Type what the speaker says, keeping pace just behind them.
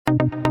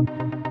Hello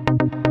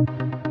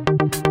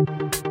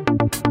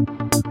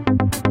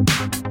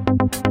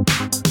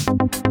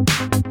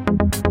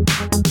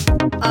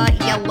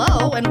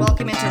and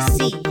welcome into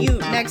See You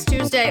Next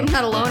Tuesday. I'm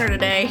not a loner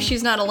today.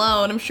 She's not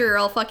alone. I'm sure you're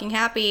all fucking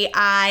happy.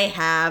 I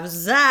have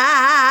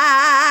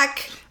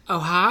Zach. Oh,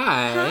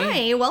 hi.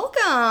 Hi,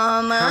 welcome.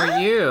 How are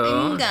you?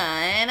 I'm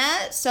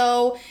good.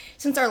 So,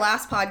 since our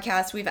last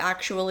podcast, we've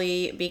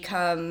actually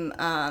become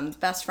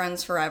best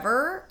friends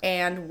forever,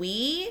 and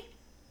we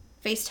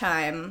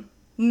FaceTime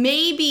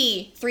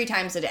maybe 3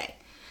 times a day.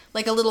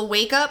 Like a little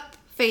wake up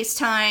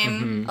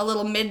FaceTime, a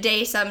little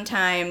midday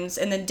sometimes,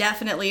 and then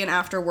definitely an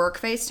after work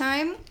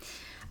FaceTime.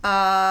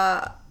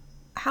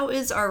 How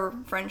is our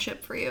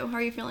friendship for you? How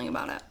are you feeling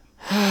about it?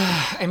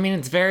 I mean,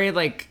 it's very,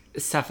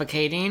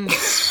 suffocating.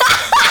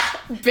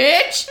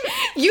 Bitch,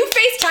 you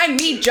FaceTime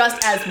me just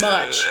as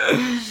much.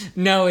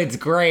 No, it's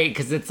great,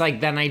 because it's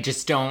like, then I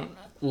just don't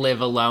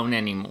live alone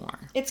anymore.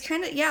 It's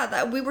kind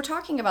of, we were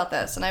talking about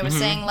this, and I was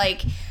saying,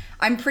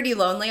 I'm pretty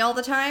lonely all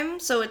the time,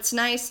 so it's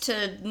nice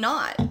to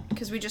not,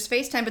 because we just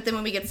FaceTime, but then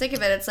when we get sick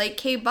of it, it's like,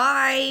 okay,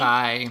 bye.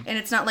 Bye. And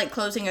it's not like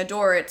closing a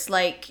door, it's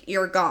like,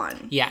 you're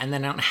gone. Yeah, and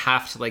then I don't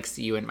have to,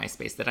 see you in my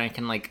space, that I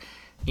can, I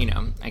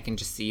can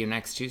just see you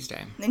next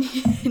Tuesday.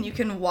 And you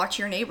can watch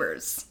your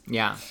neighbors.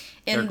 Yeah,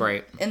 they're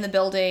great. In the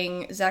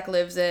building Zach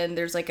lives in,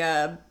 there's,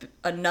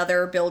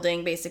 another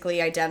building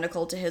basically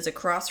identical to his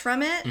across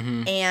from it,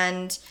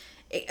 and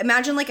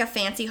imagine, a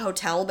fancy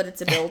hotel, but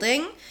it's a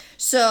building,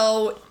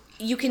 so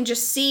you can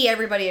just see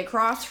everybody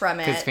across from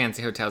it. Because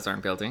fancy hotels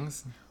aren't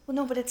buildings. Well,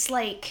 no, but it's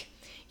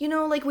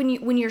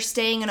when you're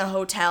staying in a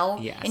hotel,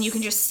 yes, and you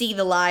can just see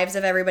the lives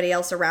of everybody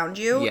else around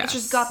you. Yes. It's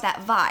just got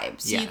that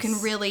vibe. So yes, you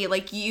can really,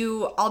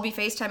 I'll be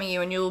FaceTiming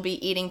you and you'll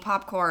be eating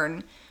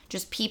popcorn,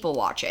 just people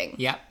watching.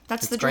 Yep.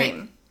 That's the great.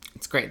 dream.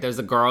 It's great. There's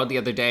a girl the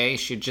other day,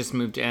 she just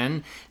moved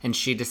in, and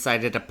she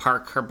decided to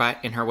park her butt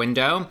in her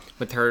window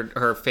with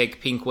her fake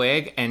pink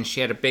wig, and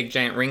she had a big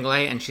giant ring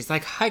light, and she's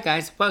like, "Hi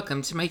guys,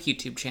 welcome to my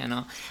YouTube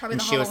channel." Probably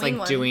and the she was Halloween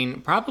one. doing,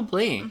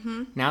 probably,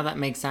 now that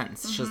makes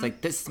sense. She was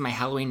like, "This is my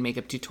Halloween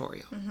makeup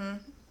tutorial."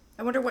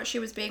 I wonder what she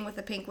was being with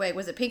the pink wig.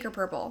 Was it pink or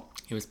purple?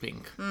 It was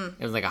pink.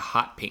 It was like a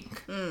hot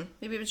pink.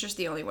 Maybe it was just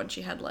the only one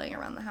she had laying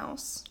around the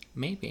house.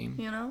 Maybe.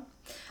 You know?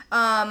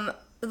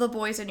 The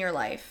boys in your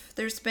life.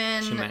 There's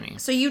been... Too many.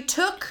 So you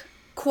took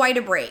quite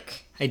a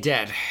break. I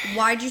did.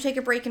 Why'd you take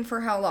a break and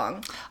for how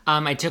long?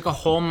 I took a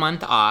whole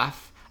month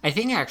off. I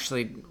think it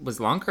actually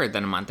was longer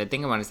than a month. I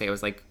think I want to say it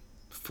was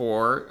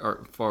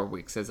 4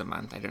 weeks is a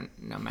month. I don't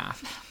know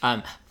math.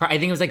 I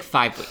think it was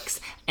 5 weeks.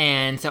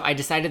 And so I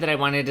decided that I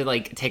wanted to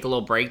take a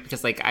little break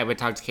because I would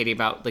talk to Katie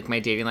about my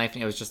dating life,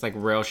 and it was just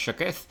real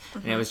shooketh,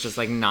 and it was just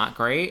not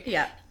great.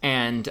 Yeah.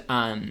 And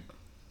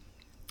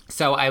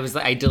so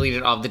I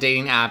deleted all the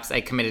dating apps. I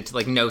committed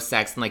to no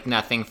sex and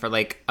nothing for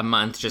a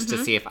month just to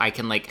see if I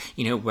can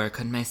work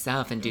on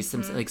myself and do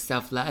some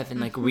self-love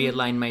and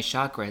realign my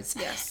chakras.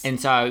 Yes. And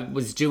so I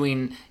was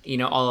doing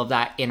all of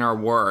that inner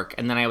work,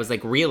 and then I was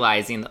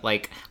realizing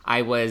that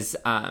I was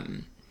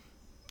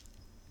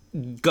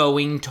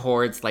going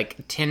towards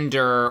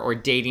Tinder or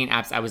dating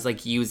apps. I was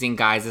using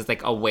guys as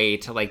a way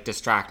to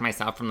distract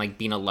myself from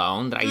being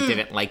alone, that I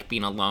didn't like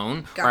being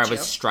alone. Got or I you.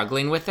 was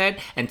struggling with it.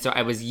 And so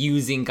I was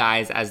using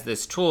guys as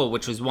this tool,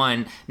 which was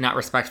 1, not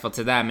respectful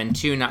to them, and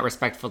 2, not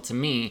respectful to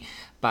me,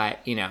 but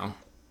it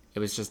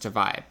was just a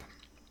vibe.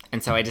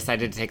 And so I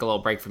decided to take a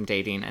little break from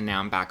dating, and now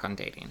I'm back on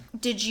dating.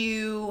 Did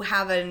you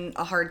have a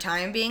hard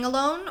time being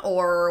alone,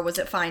 or was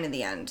it fine in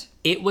the end?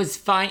 It was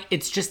fine.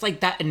 It's just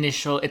that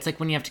initial, it's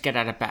when you have to get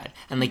out of bed,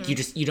 and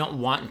you don't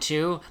want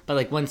to,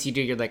 but once you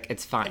do, you're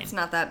it's fine. It's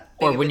not that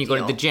big Or of when a you go to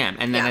deal. the gym,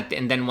 and then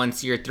and then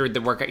once you're through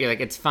the workout, you're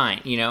it's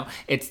fine.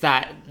 It's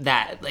that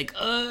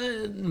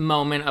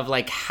moment of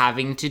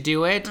having to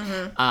do it.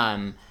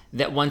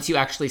 That once you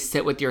actually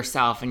sit with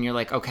yourself and you're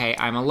okay,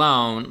 I'm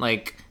alone.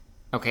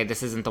 Okay,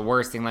 this isn't the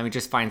worst thing. Let me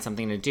just find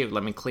something to do.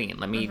 Let me clean.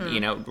 Let me,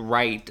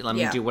 write. Let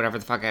me do whatever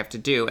the fuck I have to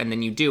do. And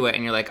then you do it,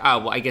 and you're oh,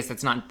 well, I guess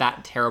it's not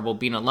that terrible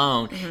being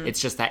alone. It's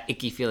just that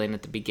icky feeling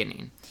at the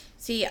beginning.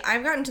 See,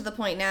 I've gotten to the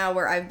point now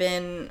where I've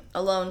been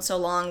alone so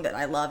long that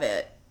I love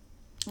it.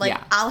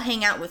 Yeah. I'll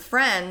hang out with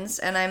friends,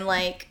 and I'm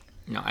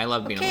no, I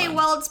love being alone. okay,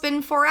 well, it's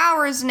been 4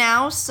 hours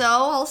now, so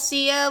I'll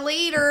see you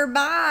later.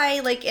 Bye.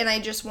 And I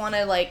just want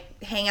to,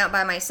 hang out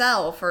by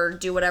myself or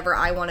do whatever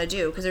I want to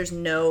do because there's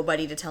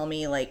nobody to tell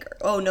me,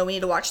 oh, no, we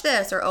need to watch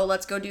this, or, oh,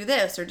 let's go do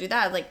this or do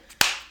that.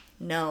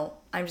 No,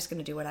 I'm just going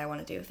to do what I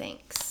want to do.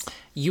 Thanks.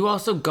 You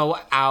also go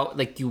out,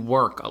 you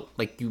work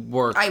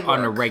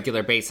on a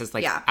regular basis,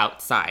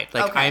 outside.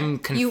 Okay. I'm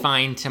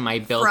confined to my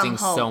building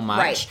so much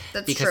right.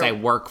 That's because true. I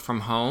work from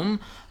home.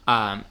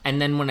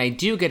 And then when I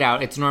do get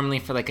out, it's normally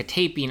for a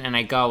taping, and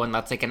I go, and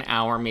that's an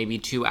hour, maybe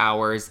 2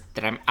 hours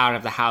that I'm out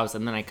of the house,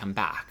 and then I come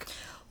back.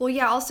 Well,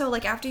 yeah, also,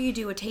 after you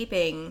do a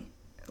taping,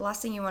 the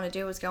last thing you want to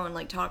do is go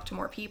and talk to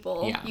more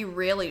people. Yeah. You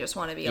really just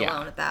want to be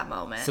alone at that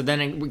moment. So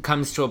then it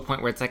comes to a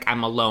point where it's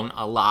I'm alone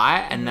a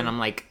lot, and then I'm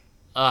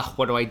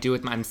what do I do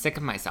with I'm sick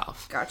of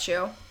myself. Got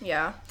you.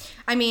 Yeah.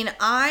 I mean,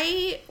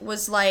 I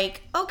was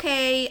like,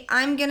 okay,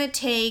 I'm going to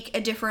take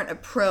a different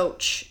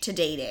approach to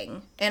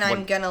dating. And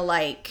I'm going to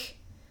like,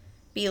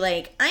 be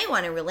like, I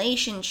want a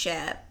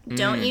relationship.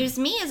 Don't use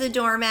me as a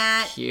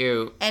doormat.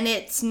 Cute. And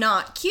it's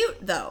not cute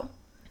though.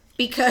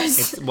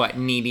 Because it's what,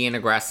 needy and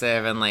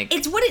aggressive and like...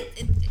 It's what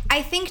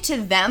I think to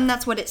them,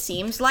 that's what it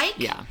seems like.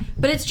 Yeah.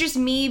 But it's just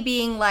me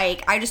being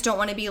like, I just don't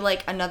want to be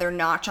like another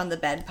notch on the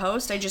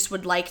bedpost. I just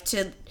would like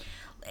to...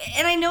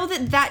 And I know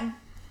that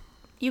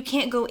you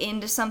can't go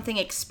into something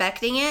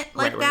expecting it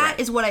like that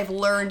is what I've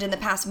learned in the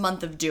past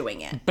month of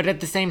doing it. But at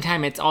the same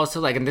time, it's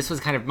also like, and this was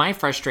kind of my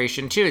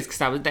frustration too, is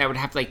because I would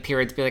have like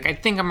periods be like, I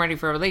think I'm ready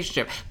for a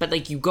relationship. But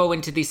like you go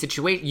into these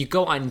situations, you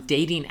go on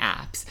dating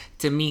apps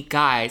to meet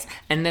guys,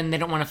 and then they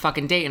don't want to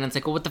fucking date. And it's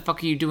like, well, what the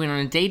fuck are you doing on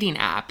a dating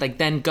app? Like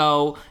then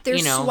go, They're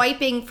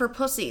swiping for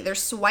pussy. They're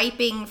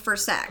swiping for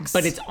sex.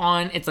 But it's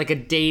like a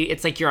date.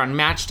 It's like you're on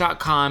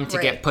Match.com to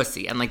get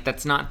pussy. And like,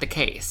 that's not the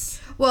case.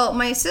 Well,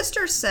 my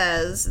sister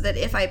says that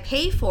if I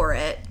pay for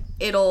it,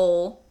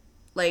 it'll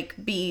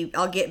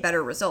I'll get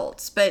better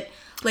results. But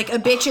like a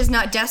bitch is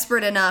not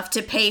desperate enough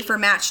to pay for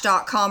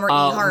Match.com or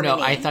eHarmony. No,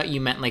 I thought you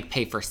meant like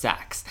pay for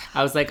sex.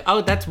 I was like,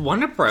 oh, that's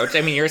one approach.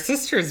 I mean, your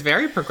sister is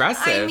very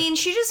progressive. I mean,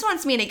 she just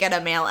wants me to get a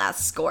male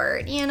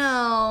escort,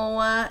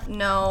 no.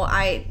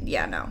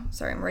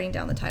 Sorry, I'm writing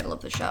down the title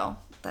of the show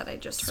that I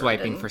just heard.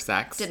 Swiping for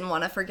sex. Didn't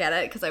want to forget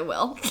it because I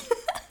will.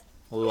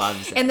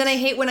 Loves it. And then I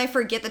hate when I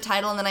forget the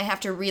title and then I have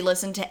to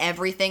re-listen to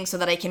everything so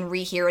that I can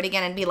rehear it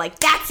again and be like,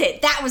 that's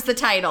it, that was the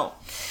title.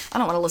 I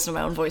don't want to listen to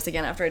my own voice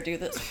again after I do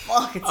this.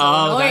 Fuck, it's so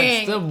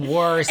annoying. That's the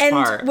worst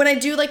part. And when I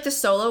do like the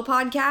solo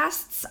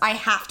podcasts, I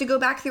have to go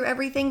back through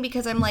everything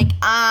because I'm like,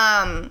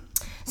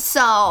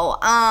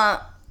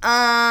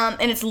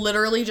 and it's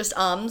literally just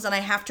ums, and I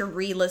have to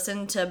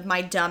re-listen to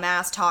my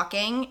dumbass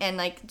talking, and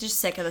like just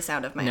sick of the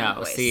sound of my own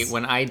voice. See,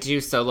 when I do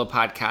solo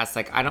podcasts,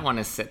 like I don't want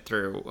to sit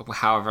through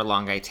however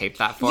long I tape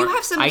that for. You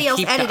have somebody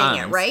else editing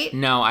it, right?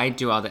 No, I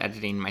do all the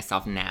editing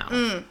myself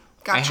now.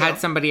 Gotcha. I had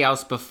somebody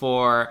else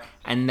before,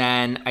 and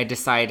then I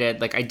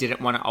decided, like, I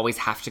didn't want to always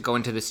have to go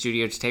into the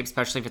studio to tape,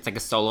 especially if it's, like, a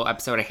solo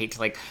episode. I hate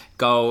to, like,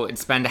 go and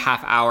spend a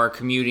half hour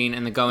commuting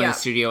and then go in the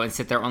studio and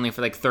sit there only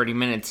for, like, 30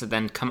 minutes to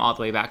then come all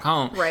the way back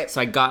home. Right.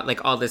 So I got,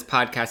 like, all this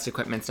podcast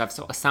equipment stuff.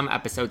 So some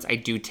episodes I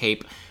do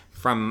tape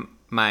from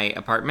my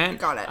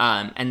apartment. Got it.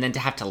 And then to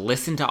have to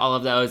listen to all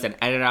of those and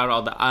edit out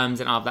all the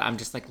ums and all of that, I'm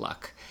just like,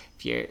 look.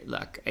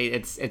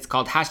 It's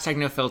called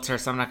 #NoFilter,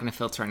 so I'm not going to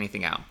filter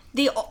anything out.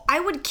 I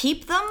would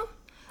keep them,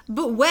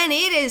 but when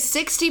it is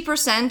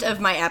 60% of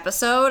my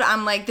episode,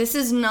 I'm like, this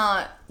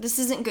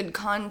isn't good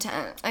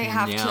content. I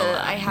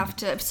have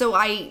to. So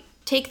I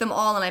take them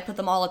all and I put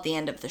them all at the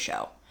end of the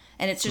show,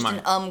 and it's just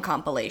an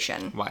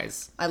compilation.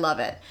 Wise. I love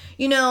it.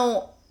 You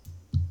know,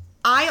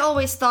 I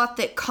always thought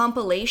that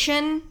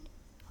compilation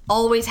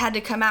always had to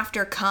come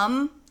after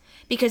cum.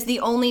 Because the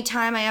only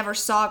time I ever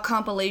saw a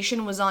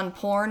compilation was on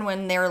porn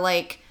when they're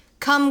like,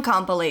 cum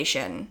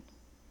compilation.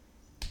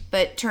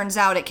 But turns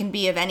out it can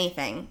be of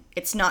anything.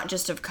 It's not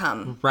just of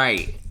cum.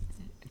 Right.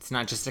 It's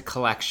not just a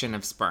collection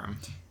of sperm.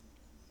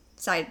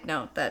 Side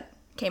note that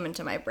came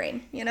into my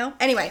brain, you know?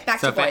 Anyway, back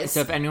to boys.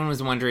 So if anyone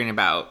was wondering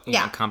about, you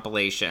know,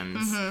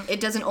 compilations. It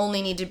doesn't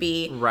only need to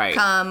be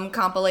cum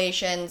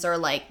compilations or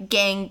like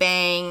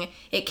gangbang.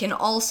 It can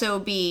also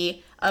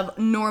be of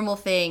normal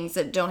things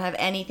that don't have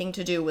anything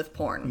to do with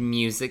porn.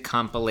 Music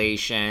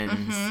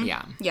compilations,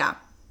 yeah. Yeah.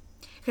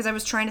 Because I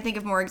was trying to think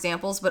of more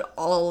examples, but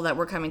all that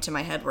were coming to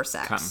my head were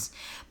sex. Cum.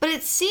 But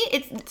it's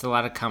a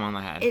lot of cum on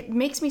the head. It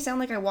makes me sound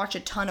like I watch a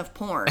ton of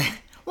porn.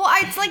 Well,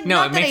 it's like, no,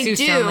 not that I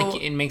do.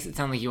 It makes it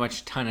sound like you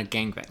watch a ton of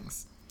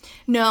gangbangs.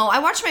 No, I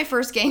watched my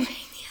first gangbang the other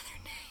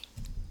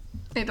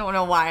day. I don't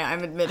know why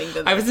I'm admitting to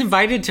this. I was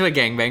invited to a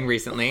gangbang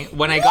recently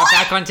when I got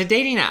back onto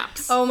dating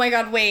apps. Oh my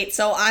god, wait.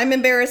 So I'm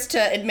embarrassed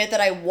to admit that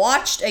I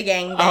watched a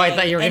gangbang. Oh, I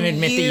thought you were going to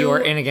admit that you were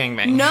in a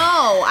gangbang. No,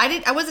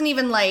 I wasn't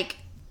even like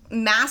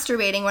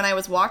masturbating when I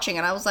was watching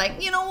it. I was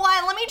like, you know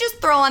what? Let me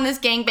just throw on this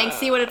gangbang,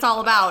 see what it's all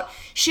about.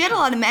 She had a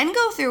lot of men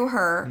go through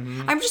her.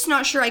 Mm-hmm. I'm just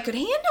not sure I could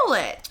handle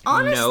it,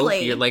 honestly.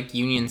 No, you're like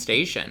Union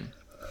Station.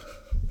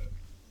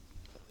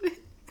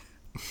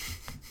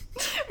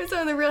 It's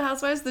on the Real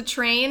Housewives, the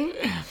train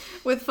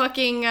with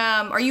fucking,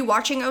 are you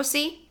watching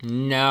OC?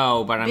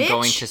 No, but I'm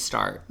going to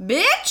start.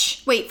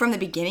 Bitch! Wait, from the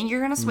beginning you're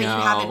going to wait, you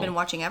haven't been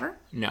watching ever?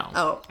 No.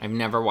 Oh. I've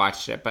never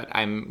watched it, but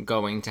I'm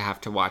going to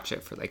have to watch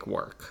it for like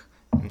work.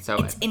 And so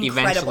it's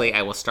eventually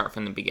I will start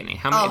from the beginning.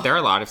 How many? There are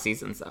a lot of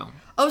seasons though.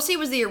 OC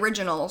was the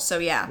original, so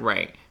yeah.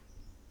 Right.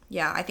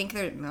 Yeah, I think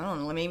there, I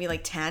don't know, maybe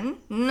like 10?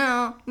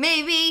 No,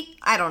 maybe.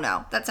 I don't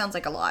know. That sounds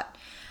like a lot.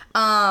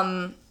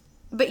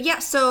 But yeah,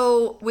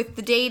 so with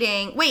the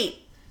dating, wait.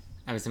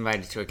 I was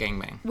invited to a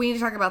gangbang. We need to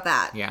talk about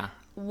that. Yeah.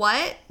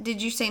 What?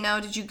 Did you say no?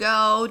 Did you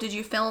go? Did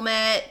you film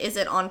it? Is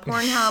it on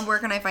Pornhub? Where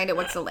can I find it?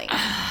 What's the link?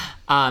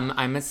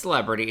 I'm a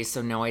celebrity,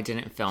 so no, I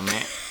didn't film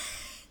it.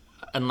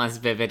 Unless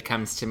Vivid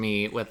comes to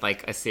me with,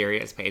 like, a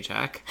serious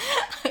paycheck.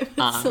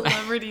 I'm a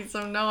celebrity,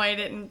 so no, I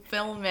didn't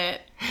film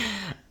it.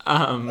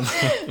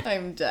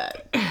 I'm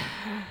dead.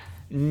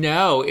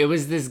 No, it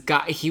was this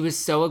guy. He was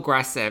so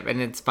aggressive, and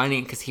it's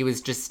funny because he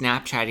was just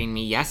Snapchatting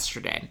me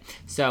yesterday.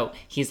 So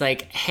he's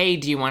like, hey,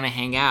 do you want to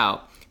hang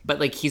out? But,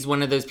 like, he's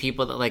one of those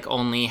people that, like,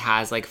 only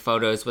has, like,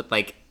 photos with,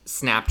 like,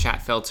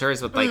 Snapchat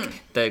filters with,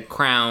 like, the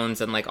crowns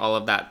and, like, all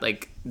of that,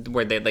 like,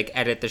 where they, like,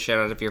 edit the shit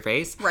out of your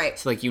face. Right.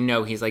 So, like, you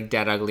know he's, like,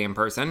 dead ugly in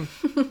person.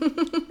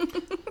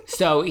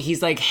 So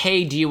he's like,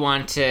 hey, do you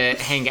want to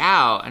hang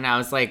out? And I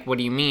was like, what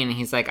do you mean? And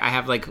he's like, I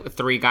have, like,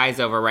 3 guys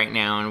over right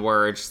now, and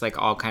we're just, like,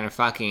 all kind of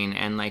fucking,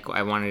 and, like,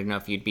 I wanted to know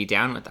if you'd be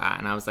down with that.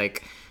 And I was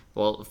like,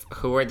 well,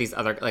 who are these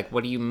other, like,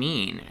 what do you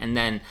mean? And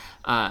then,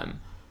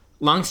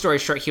 long story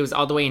short, he was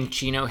all the way in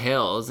Chino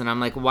Hills, and I'm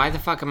like, why the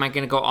fuck am I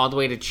going to go all the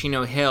way to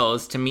Chino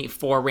Hills to meet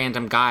 4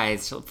 random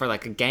guys for,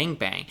 like, a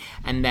gangbang?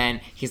 And then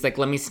he's like,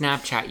 let me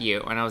Snapchat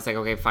you. And I was like,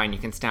 okay, fine, you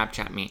can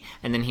Snapchat me.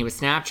 And then he was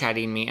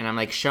Snapchatting me, and I'm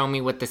like, show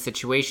me what the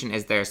situation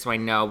is there so I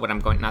know what I'm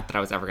going, not that I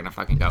was ever going to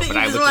fucking go, but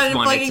I just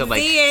wanted to,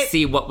 like,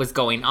 see what was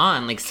going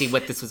on, like, see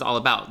what this was all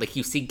about. Like,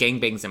 you see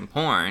gangbangs in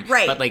porn,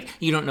 right? But, like,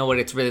 you don't know what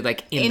it's really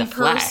like in the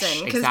flesh.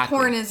 Because exactly.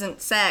 Porn isn't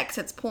sex,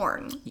 it's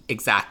porn.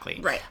 Exactly.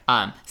 Right.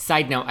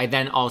 Side note, I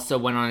then also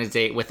went on a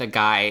date with a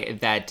guy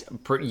that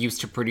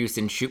used to produce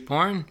and shoot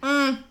porn.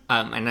 And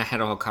I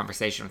had a whole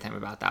conversation with him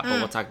about that, but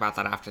we'll talk about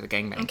that after the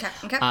gangbang.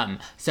 Okay.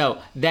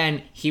 So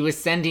then he was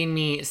sending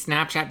me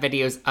Snapchat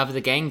videos of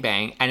the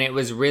gangbang, and it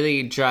was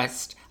really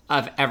just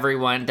of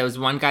everyone. There was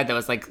one guy that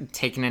was, like,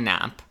 taking a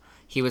nap.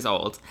 He was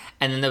old.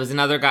 And then there was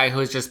another guy who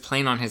was just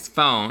playing on his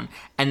phone.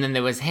 And then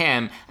there was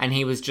him, and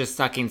he was just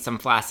sucking some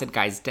flaccid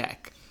guy's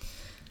dick.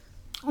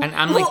 And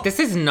I'm like, this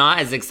is not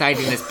as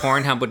exciting as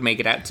Pornhub would make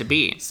it out to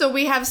be. So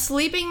we have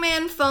sleeping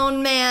man,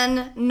 phone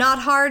man, not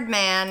hard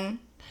man.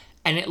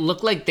 And it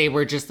looked like they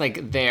were just,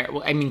 like, there.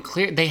 I mean,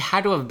 they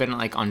had to have been,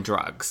 like, on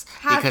drugs.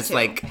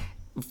 Like,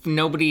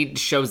 nobody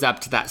shows up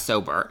to that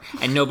sober.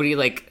 And nobody,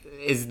 like,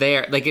 is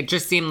there. Like, it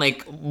just seemed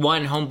like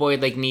one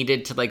homeboy, like,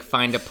 needed to, like,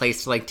 find a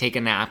place to, like, take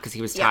a nap because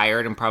he was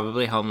tired and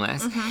probably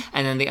homeless.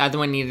 And then the other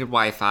one needed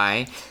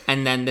Wi-Fi.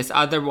 And then this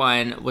other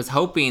one was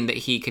hoping that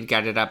he could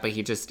get it up, but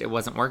it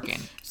wasn't working.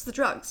 It's the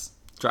drugs.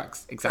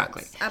 Drugs,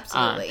 exactly. Drugs,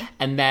 absolutely.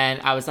 And then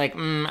I was like,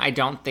 I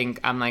don't think,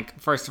 I'm like,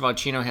 first of all,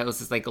 Chino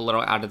Hills is, like, a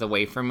little out of the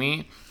way for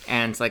me.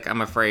 And it's like,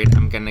 I'm afraid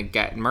I'm going to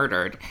get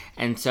murdered.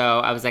 And so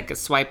I was like,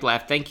 swipe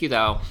left, thank you,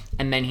 though.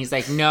 And then he's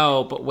like,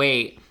 no, but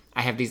wait.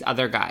 I have these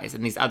other guys,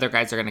 and these other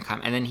guys are going to come.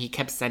 And then he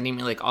kept sending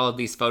me, like, all of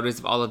these photos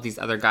of all of these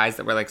other guys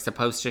that were, like,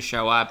 supposed to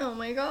show up. Oh,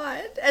 my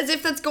God. As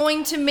if that's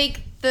going to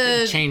make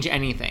change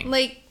anything.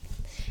 Like,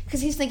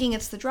 because he's thinking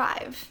it's the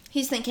drive.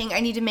 He's thinking,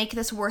 I need to make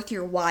this worth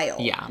your while.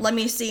 Yeah. Let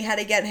me see how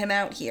to get him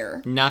out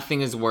here.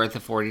 Nothing is worth a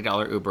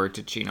 $40 Uber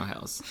to Chino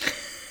Hills.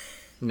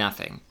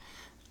 Nothing.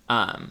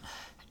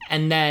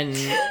 And then,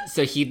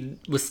 so he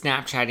was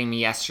Snapchatting me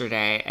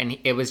yesterday, and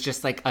it was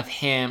just, like, of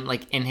him,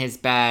 like, in his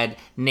bed,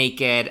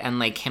 naked, and,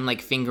 like, him,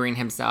 like, fingering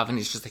himself, and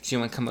he's just like, do you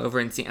want to come over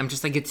and see? I'm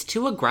just like, it's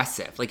too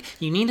aggressive. Like,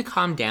 you need to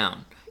calm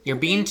down. You're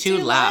being too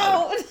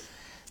loud.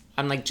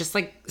 I'm like, just,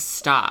 like,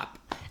 stop.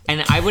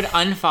 And I would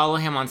unfollow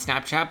him on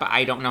Snapchat, but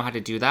I don't know how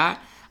to do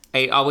that.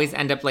 I always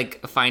end up,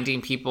 like,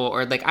 finding people,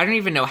 or, like, I don't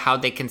even know how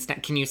they can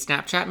you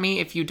Snapchat me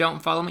if you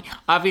don't follow me?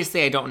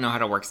 Obviously, I don't know how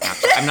to work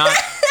Snapchat.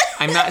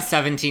 I'm not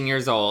 17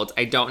 years old.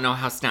 I don't know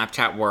how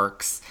Snapchat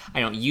works.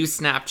 I don't use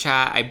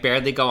Snapchat. I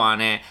barely go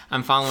on it.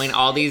 I'm following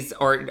all these,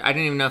 or I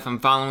don't even know if I'm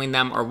following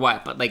them or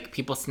what, but, like,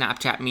 people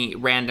Snapchat me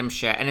random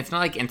shit. And it's not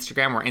like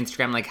Instagram, where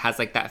Instagram, like, has,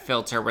 like, that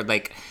filter where,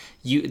 like,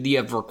 you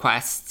have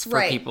requests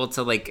for people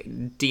to, like,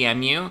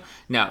 DM you.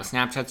 No,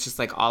 Snapchat's just,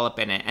 like, all up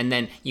in it. And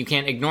then you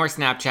can't ignore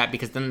Snapchat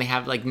because then they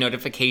have, like,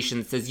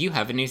 notifications that says you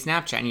have a new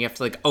Snapchat, and you have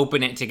to, like,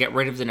 open it to get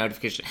rid of the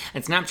notification.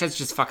 And Snapchat's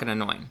just fucking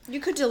annoying. You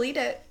could delete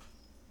it.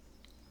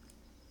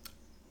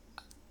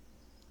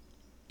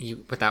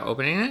 Without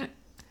opening it?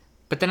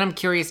 But then I'm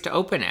curious to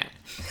open it.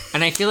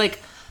 And I feel like...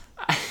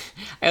 I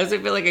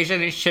also feel like I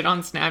shouldn't shit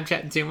on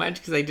Snapchat too much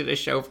because I did a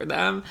show for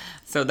them.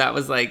 So that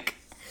was, like,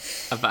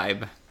 a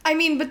vibe. I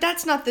mean, but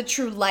that's not the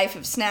true life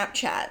of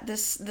Snapchat. The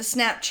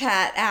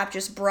Snapchat app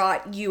just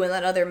brought you and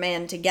that other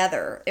man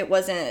together. It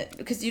wasn't...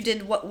 Because you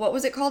did... What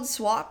was it called?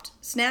 Snapped?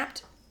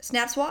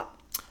 Snap swap?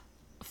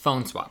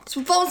 Phone swap.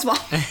 Phone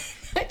swap.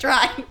 I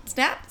tried.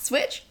 Snap?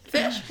 Switch?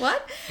 Fish?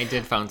 What? I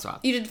did phone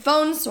swap. You did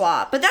phone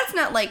swap. But that's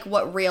not, like,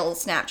 what real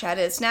Snapchat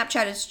is.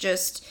 Snapchat is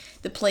just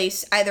the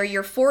place... Either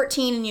you're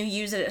 14 and you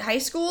use it at high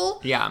school...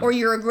 Yeah. Or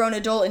you're a grown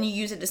adult and you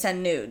use it to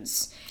send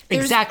nudes.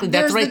 Exactly.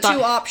 That's what I thought.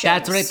 Two options.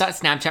 That's what I thought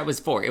Snapchat was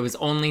for. It was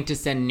only to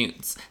send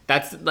nudes.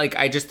 That's, like,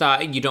 I just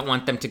thought you don't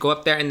want them to go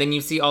up there, and then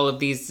you see all of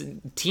these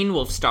Teen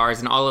Wolf stars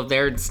and all of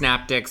their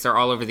snap dicks are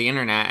all over the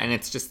internet, and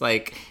it's just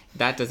like,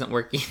 that doesn't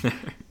work either.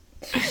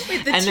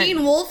 Wait, the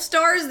Teen Wolf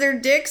stars, their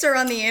dicks are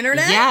on the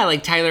internet? Yeah,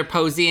 like Tyler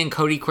Posey and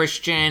Cody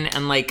Christian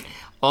and, like,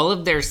 all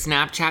of their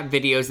Snapchat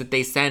videos that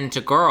they send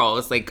to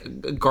girls,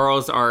 like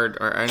girls are,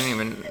 or I don't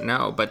even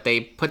know, but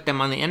they put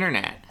them on the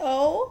internet.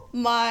 Oh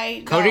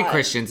my God. Cody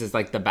Christians is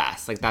like the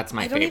best. Like that's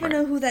my favorite. I don't even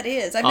know who that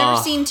is. I've never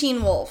seen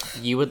Teen Wolf.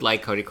 You would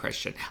like Cody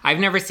Christian. I've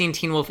never seen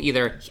Teen Wolf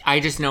either. I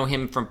just know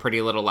him from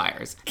Pretty Little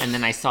Liars. And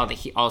then I saw that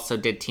he also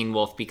did Teen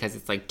Wolf because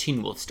it's like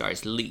Teen Wolf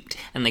stars leaked.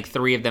 And like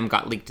 3 of them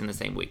got leaked in the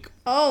same week.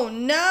 Oh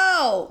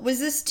no! Was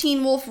this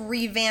Teen Wolf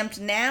revamped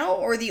now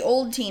or the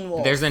old Teen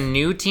Wolf? There's a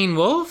new Teen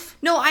Wolf?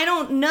 No, I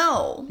don't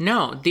know.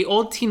 No, the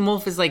old Teen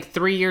Wolf is like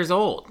 3 years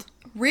old.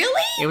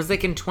 Really? It was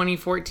like in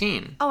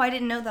 2014. Oh, I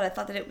didn't know that. I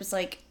thought that it was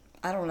like,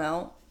 I don't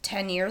know,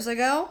 10 years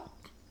ago?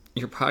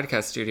 Your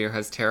podcast studio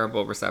has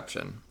terrible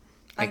reception.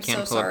 I can't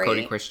so pull sorry. up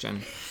Cody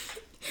Christian.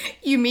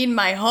 You mean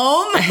my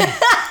home?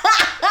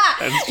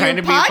 I was trying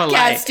to be podcast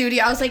polite.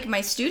 studio. I was like,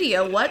 my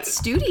studio? What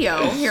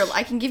studio? Here,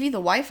 I can give you the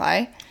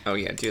Wi-Fi. Oh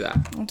yeah, do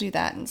that. I'll do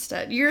that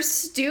instead. Your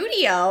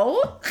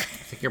studio?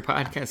 It's like your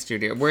podcast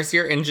studio. Where's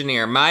your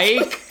engineer,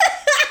 Mike?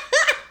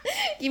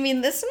 You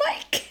mean this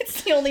mic?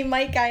 It's the only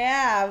mic I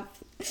have.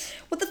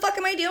 What the fuck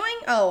am I doing?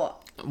 Oh.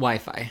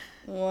 Wi-Fi.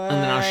 And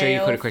then I'll show you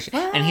Cody Christian.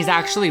 And he's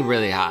actually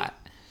really hot.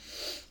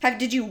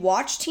 Did you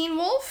watch Teen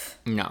Wolf?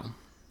 No.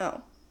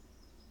 Oh.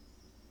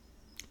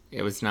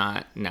 It was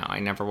not. No, I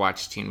never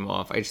watched Teen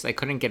Wolf. I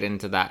couldn't get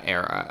into that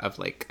era of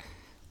like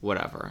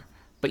whatever.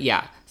 But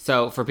yeah,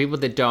 so for people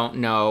that don't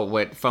know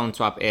what Phone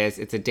Swap is,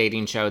 it's a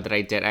dating show that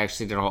I did. I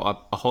actually did a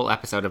whole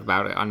episode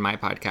about it on my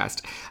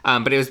podcast.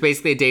 But it was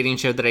basically a dating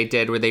show that I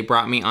did where they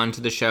brought me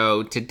onto the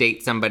show to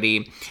date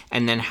somebody.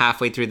 And then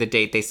halfway through the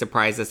date, they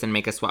surprise us and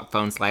make us swap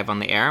phones live on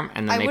the air.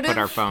 And then they put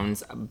our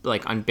phones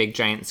like on big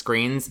giant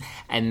screens.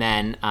 And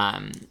then...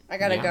 I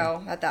gotta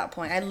go at that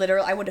point.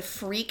 I would have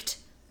freaked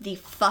the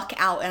fuck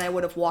out and I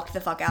would have walked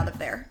the fuck out of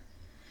there.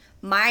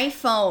 My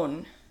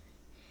phone...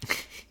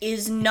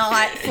 is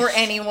not for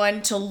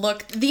anyone to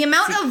look. The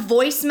amount of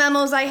voice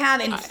memos I have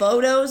and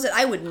photos that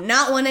I would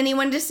not want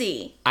anyone to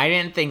see. I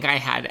didn't think I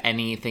had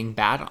anything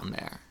bad on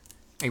there.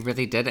 I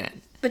really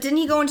didn't. But didn't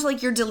he go into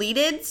like your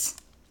deleteds?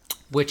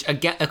 Which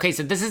again, okay,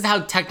 so this is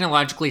how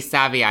technologically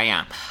savvy I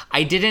am.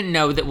 I didn't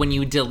know that when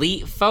you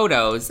delete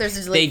photos,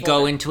 they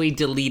go into a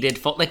deleted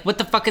folder. Like, what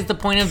the fuck is the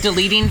point of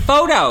deleting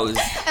photos?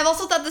 I've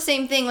also thought the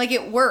same thing. Like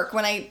at work,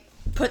 when I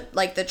put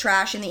like the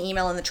trash in the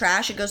email in the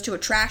trash, it goes to a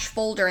trash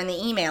folder in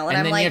the email, and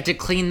I'm then like, you have to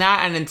clean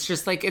that, and it's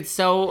just like it's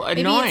so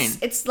annoying.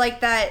 It's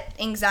like that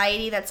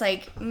anxiety that's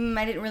like,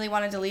 I didn't really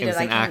want to delete it.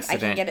 I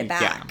can get it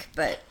back,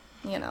 but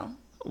you know,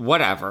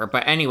 whatever.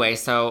 But anyway,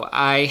 so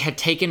I had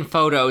taken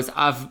photos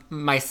of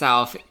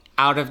myself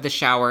out of the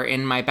shower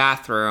in my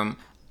bathroom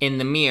in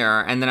the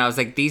mirror, and then I was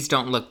like, these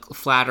don't look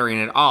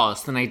flattering at all,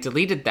 so then I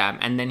deleted them,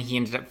 and then he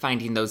ended up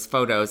finding those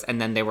photos, and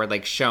then they were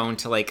like shown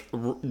to like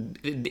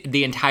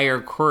the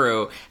entire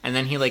crew, and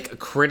then he like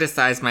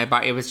criticized my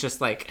body. It was just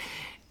like,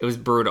 it was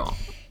brutal.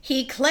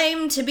 He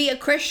claimed to be a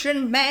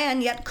Christian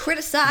man, yet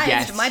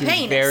criticized my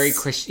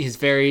penis. He's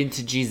very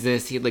into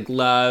Jesus. He like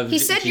loved He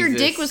said Jesus. Your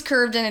dick was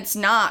curved and it's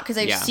not, because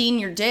I've seen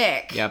your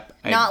dick. Yep.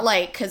 Not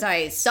like because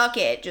I suck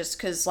it, just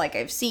because like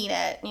I've seen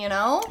it, you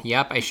know?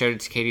 Yep, I showed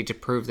it to Katie to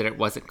prove that it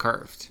wasn't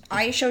curved.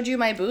 I showed you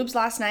my boobs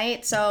last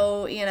night,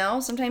 so, you know,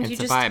 sometimes you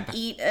just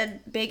eat a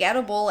big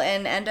edible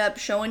and end up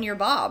showing your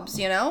bobs,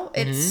 you know?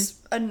 It's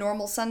a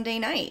normal Sunday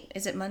night.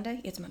 Is it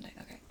Monday? It's Monday,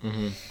 okay.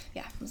 Mm-hmm.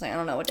 Yeah, I was like, I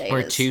don't know what day it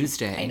is. Or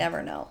Tuesday. I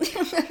never know.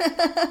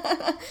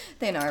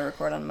 They know I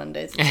record on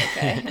Mondays. It's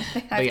okay.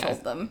 I've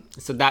told them.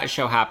 So that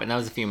show happened. That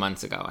was a few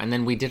months ago. And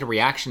then we did a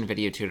reaction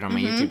video to it on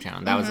my YouTube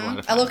channel. That was a lot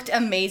of fun. I looked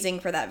amazing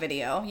for that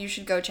video. You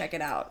should go check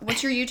it out.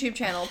 What's your YouTube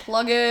channel?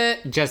 Plug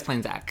it. Just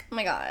Plain Zach. Oh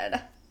my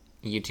God.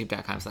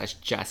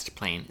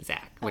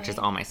 youtube.com/justplainzach, which is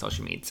all my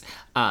social medias.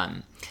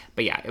 But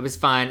yeah, it was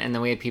fun. And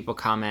then we had people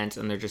comment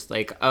and they're just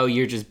like, oh,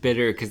 you're just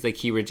bitter because like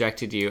he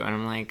rejected you. And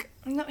I'm like,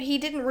 no, he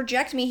didn't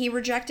reject me. He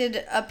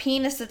rejected a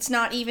penis that's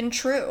not even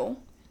true.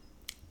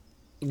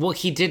 Well,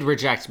 he did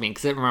reject me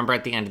because remember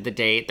at the end of the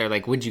date, they're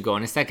like, would you go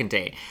on a second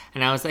date?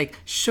 And I was like,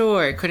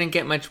 sure, it couldn't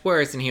get much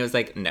worse. And he was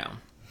like, no.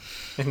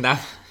 And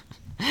that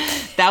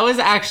was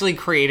actually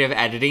creative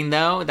editing,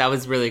 though. That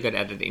was really good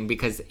editing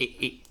because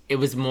it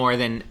was more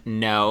than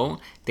no.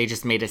 They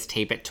just made us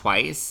tape it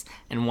twice.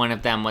 And one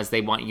of them was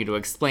they want you to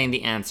explain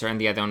the answer. And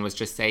the other one was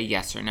just say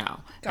yes or no.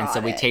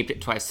 We taped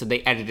it twice. So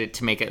they edited it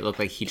to make it look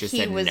like he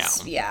said no.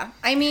 Yeah.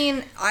 I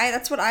mean,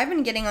 that's what I've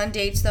been getting on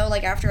dates, though.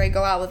 Like, after I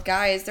go out with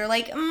guys, they're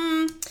like,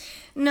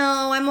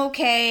 no, I'm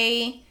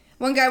okay.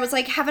 One guy was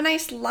like, have a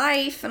nice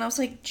life. And I was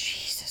like,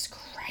 Jesus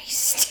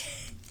Christ.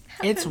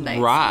 It's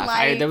rough.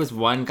 There was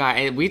one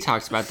guy, we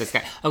talked about this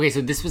guy. Okay,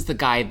 so this was the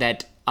guy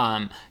that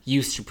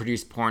used to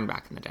produce porn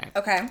back in the day.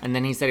 Okay. And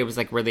then he said it was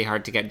like really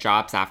hard to get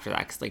jobs after that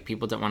because like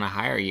people didn't want to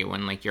hire you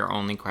when like your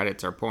only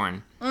credits are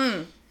porn.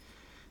 I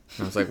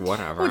was like,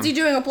 whatever. What's he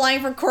doing,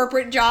 applying for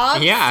corporate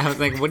jobs? Yeah, I was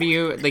like, what do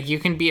you, like you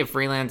can be a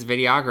freelance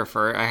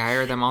videographer. I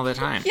hire them all the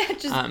time. Yeah,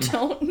 just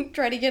don't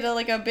try to get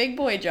a big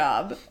boy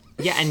job.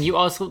 Yeah, and you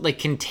also like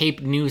can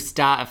tape new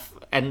stuff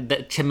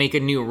and to make a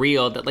new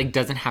reel that like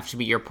doesn't have to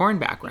be your porn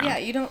background. Yeah,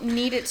 you don't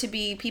need it to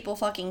be people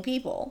fucking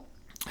people.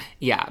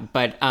 Yeah,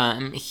 but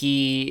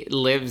he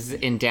lives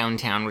in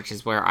downtown, which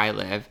is where I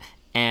live,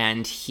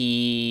 and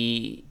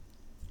he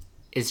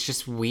is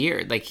just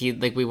weird. Like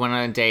we went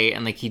on a date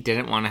and like he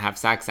didn't want to have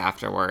sex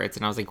afterwards,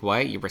 and I was like,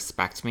 "What? You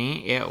respect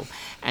me? Ew."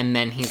 And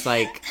then he's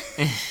like,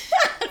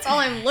 That's all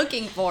I'm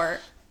looking for.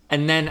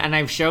 And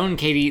I've shown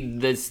Katie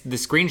the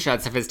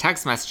screenshots of his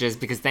text messages,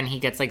 because then he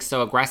gets like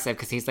so aggressive,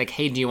 because he's like,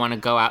 "Hey, do you want to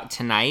go out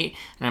tonight?"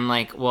 And I'm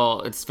like,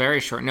 "Well, it's very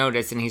short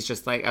notice." And he's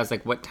just like, I was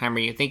like, "What time are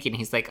you thinking?"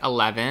 He's like,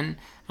 11.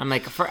 I'm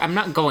like, I'm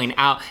not going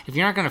out. If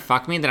you're not going to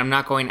fuck me, then I'm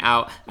not going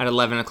out at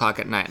 11 o'clock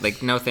at night.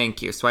 Like, no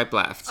thank you. Swipe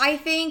left. I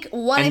think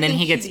And then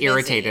he gets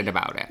irritated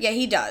about it. Yeah,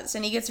 he does.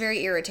 And he gets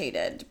very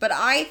irritated. But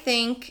I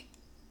think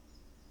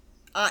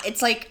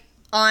it's like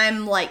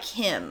I'm like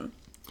him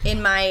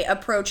in my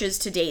approaches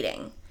to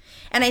dating.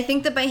 And I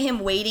think that by him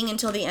waiting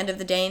until the end of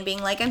the day and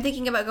being like, "I'm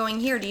thinking about going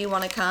here, do you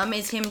want to come?"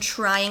 is him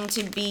trying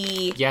to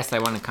be... Yes, I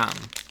want to come.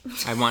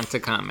 I want to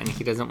come, and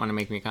he doesn't want to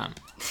make me come.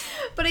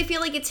 But I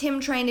feel like it's him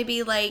trying to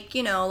be like,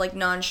 you know, like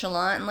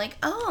nonchalant and like,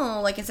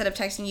 oh, like instead of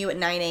texting you at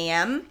 9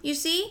 a.m., you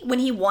see? When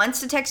he wants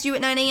to text you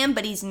at 9 a.m.,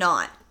 but he's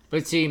not.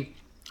 But see,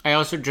 I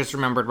also just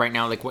remembered right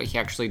now, like, what he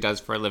actually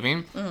does for a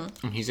living.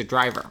 Mm-hmm. And he's a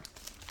driver.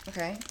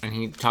 Okay. And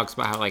he talks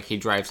about how, like, he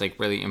drives, like,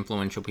 really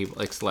influential people,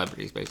 like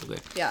celebrities, basically.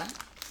 Yeah.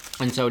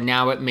 And so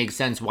now it makes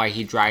sense why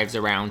he drives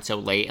around so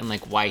late and,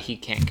 like, why he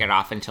can't get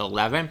off until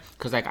 11.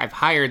 Because, like, I've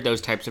hired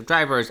those types of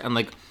drivers and,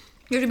 like...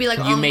 You have to be, like,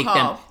 on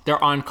call.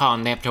 They're on call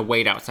and they have to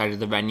wait outside of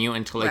the venue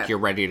until, like, right. You're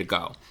ready to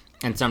go.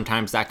 And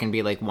sometimes that can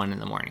be, like, 1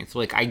 a.m. So,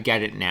 like, I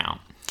get it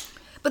now.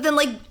 But then,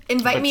 like,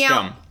 invite me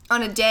out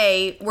on a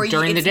day where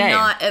it's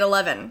not at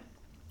 11.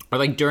 Or,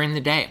 like, during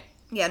the day.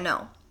 Yeah,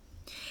 no.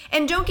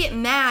 And don't get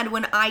mad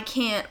when I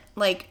can't,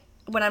 like...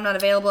 when I'm not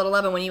available at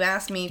 11 when you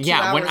asked me 2 hours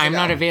ago. Yeah, when I'm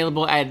not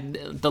available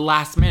at the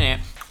last minute.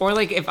 Or,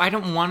 like, if I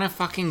don't want to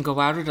fucking go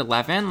out at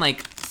 11,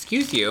 like,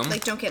 excuse you.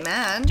 Like, don't get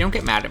mad. Don't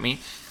get mad at me.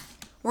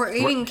 We're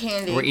eating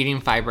candy. We're eating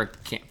fiber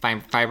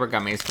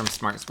gummies from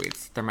Smart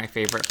Sweets. They're my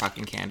favorite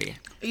fucking candy.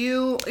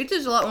 You eat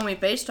this a lot when we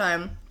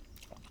FaceTime.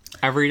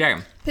 Every day.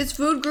 His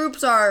food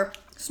groups are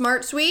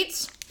Smart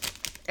Sweets,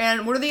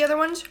 and what are the other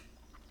ones?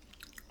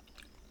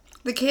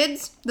 The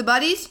kids? The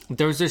buddies?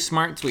 Those are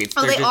Smart Sweets.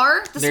 Oh, they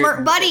are? The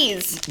Smart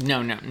Buddies.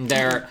 No.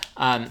 They're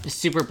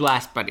Super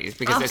Blast Buddies,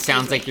 because it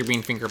sounds like you're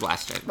being finger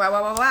blasted.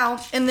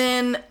 Wow. And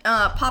then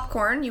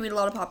popcorn. You eat a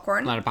lot of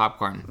popcorn? A lot of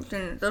popcorn.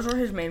 And those are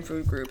his main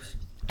food groups.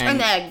 And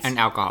eggs. And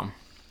alcohol.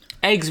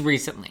 Eggs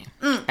recently.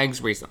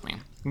 Eggs recently.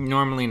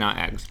 Normally not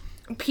eggs.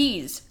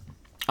 Peas.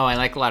 Oh, I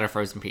like a lot of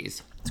frozen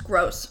peas. It's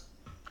gross.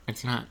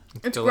 It's not.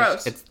 It's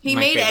gross. He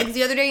made eggs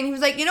the other day and he was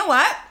like, "You know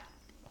what?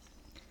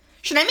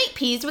 Should I make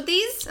peas with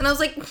these?" And I was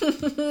like,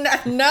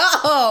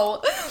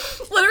 no.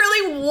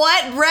 Literally,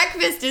 what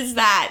breakfast is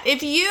that?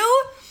 If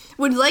you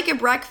would like a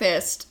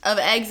breakfast of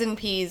eggs and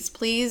peas,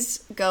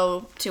 please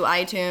go to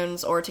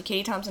iTunes or to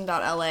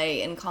katiethompson.la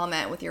and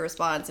comment with your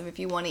response if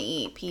you want to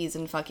eat peas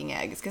and fucking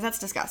eggs, because that's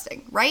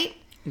disgusting, right?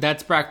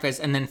 That's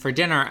breakfast. And then for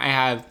dinner, I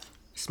have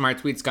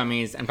Smart Sweets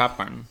gummies and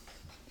popcorn.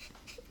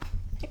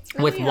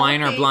 Really with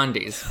wine or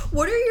blondies.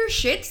 What are your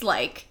shits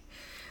like?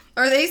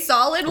 Are they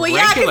solid? Well,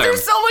 yeah, because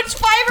there's so much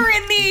fiber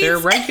in these. They're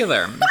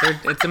regular.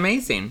 It's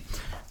amazing.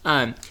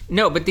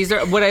 No, but these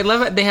are, what I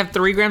love, they have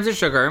 3 grams of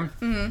sugar,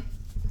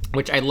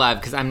 which I love,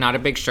 because I'm not a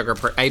big sugar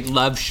I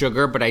love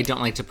sugar, but I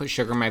don't like to put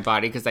sugar in my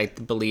body, because I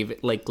believe,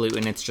 like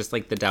gluten, it's just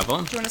like the devil.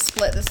 Do you want to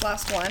split this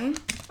last one?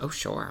 Oh,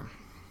 sure.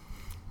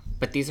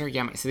 But these are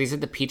yummy. So these are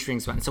the peach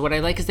rings ones. So what I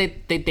like is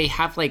they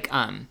have, like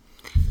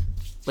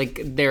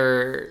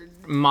they're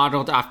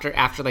modeled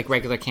after like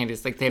regular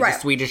candies. Like they have the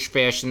Swedish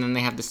Fish, and then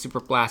they have the Super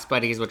Blast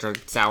Buddies, which are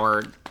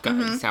sour.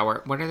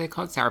 What are they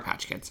called? Sour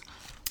Patch Kids.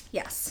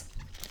 Yes.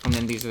 And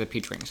then these are the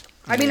peach rings.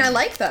 I mean, I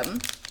like them.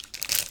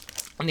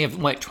 And they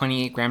have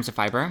 28 grams of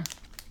fiber.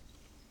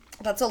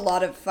 That's a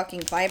lot of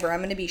fucking fiber.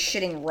 I'm gonna be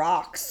shitting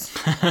rocks.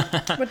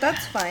 But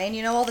that's fine.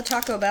 You know, all the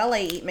Taco Bell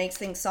I eat makes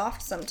things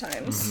soft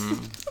sometimes.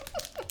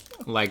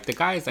 Like the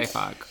guys I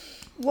fuck.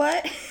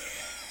 What?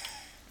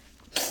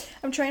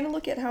 I'm trying to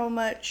look at how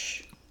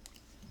much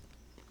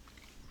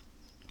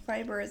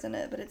fiber is in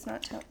it, but it's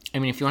not telling. I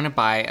mean, if you want to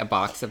buy a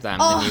box of them,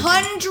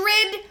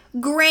 100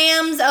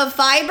 grams of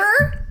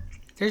fiber?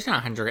 There's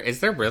not 100. Is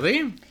there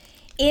really?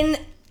 In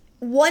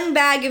one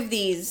bag of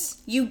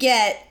these, you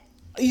get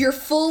your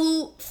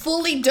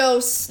fully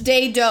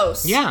day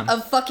dose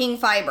of fucking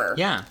fiber.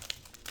 Yeah.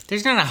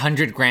 There's not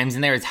 100 grams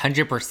in there. It's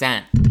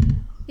 100%.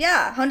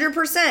 Yeah,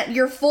 100%.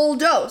 Your full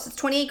dose. It's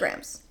 28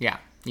 grams. Yeah.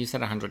 You said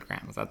 100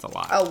 grams. That's a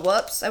lot. Oh,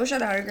 whoops. I wish I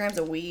had 100 grams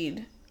of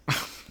weed.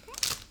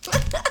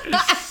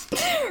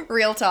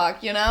 Real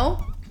talk, you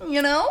know?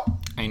 You know?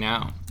 I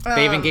know.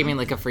 They even gave me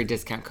like a free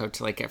discount code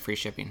to like get free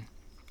shipping.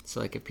 So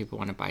like if people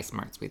want to buy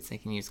Smart Sweets, they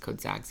can use code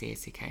ZACK,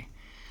 Z-A-C-K.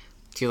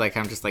 Do you like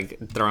I'm just like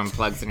throwing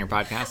plugs in your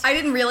podcast? I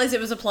didn't realize it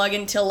was a plug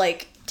until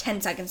like 10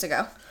 seconds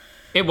ago.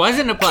 It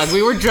wasn't a plug.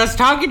 We were just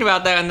talking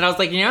about that, and then I was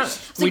like, you know,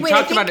 we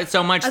talked about it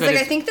so much. I was like,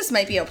 I think this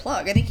might be a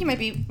plug. I think he might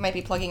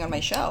be plugging on my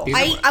show.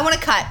 I want a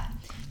cut.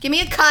 Give me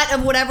a cut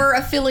of whatever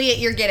affiliate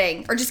you're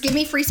getting, or just give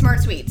me free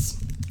Smart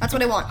Sweets. That's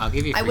what I want. I'll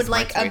give you I free would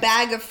Smart like a Sweets.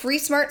 bag of free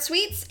Smart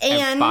Sweets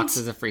and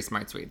boxes of free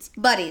Smart Sweets.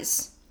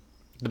 buddies.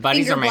 The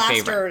buddies Finger are my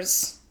favorite.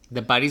 blasters.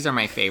 The buddies are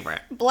my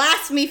favorite.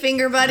 Blast me,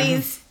 finger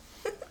buddies.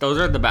 Those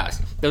are the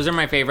best. Those are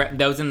my favorite.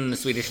 Those and the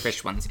Swedish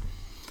Fish ones.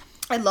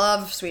 I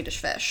love Swedish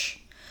Fish.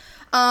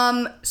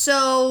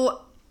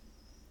 So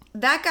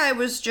that guy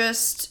was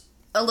just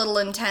a little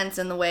intense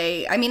in the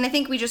way. I mean, I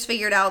think we just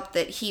figured out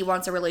that he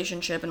wants a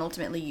relationship and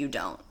ultimately you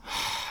don't.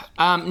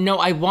 No,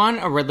 I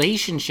want a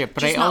relationship,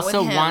 but Just I not with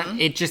also him. want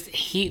it just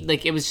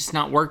it was just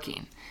not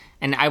working.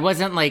 And I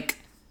wasn't like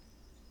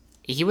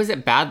he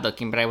wasn't bad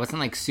looking, but I wasn't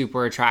like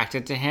super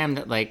attracted to him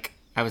that like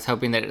I was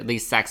hoping that at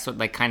least sex would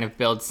like kind of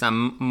build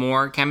some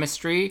more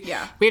chemistry.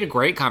 Yeah. We had a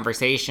great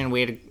conversation.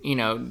 We had,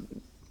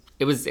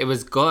 it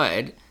was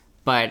good,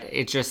 but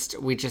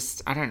we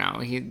just I don't know.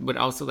 He would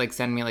also like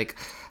send me like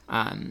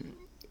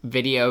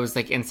videos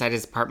like inside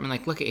his apartment,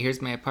 like, look,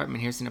 here's my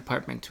apartment, here's an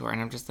apartment tour, and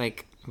I'm just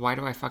like, why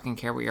do I fucking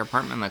care what your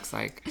apartment looks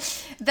like?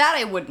 That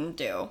I wouldn't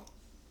do.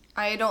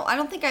 I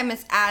don't think I'm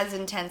as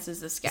intense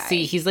as this guy.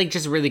 See, he's like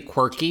just really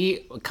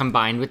quirky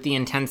combined with the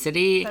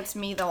intensity. That's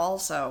me though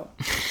also.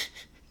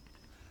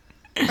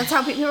 That's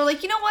how people are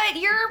like, you know what?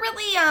 You're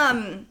really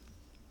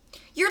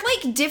you're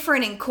like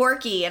different and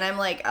quirky, and I'm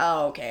like,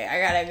 oh, okay, I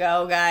gotta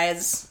go,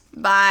 guys.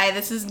 Bye.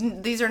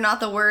 These are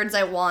not the words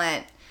I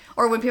want.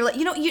 Or when people are like,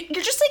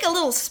 you're just like a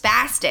little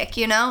spastic,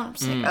 I'm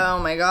just like, oh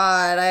my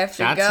god, I have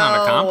to go. That's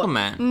not a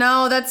compliment.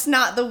 No, that's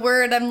not the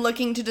word I'm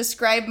looking to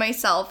describe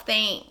myself.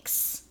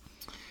 Thanks.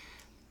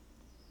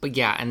 But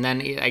yeah, and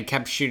then I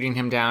kept shooting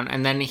him down,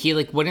 and then he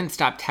like wouldn't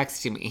stop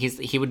texting me.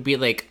 He would be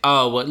like,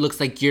 "Oh, well, it looks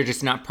like you're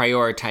just not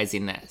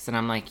prioritizing this," and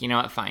I'm like, you know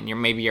what, fine,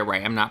 maybe you're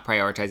right. I'm not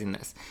prioritizing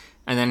this.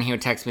 And then he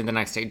would text me the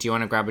next day, "Do you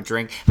want to grab a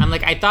drink?" I'm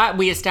like, I thought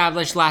we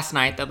established last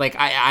night that like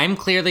I'm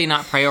clearly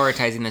not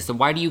prioritizing this. So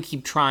why do you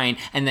keep trying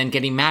and then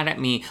getting mad at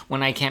me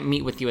when I can't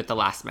meet with you at the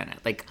last minute?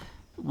 Like,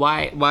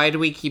 why do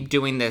we keep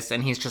doing this?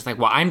 And he's just like,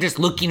 well, I'm just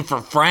looking for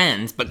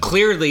friends, but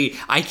clearly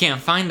I can't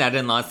find that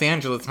in Los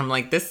Angeles. And I'm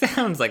like, this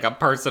sounds like a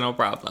personal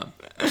problem.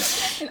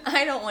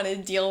 I don't want to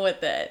deal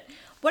with it.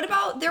 What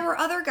about, there were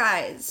other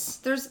guys.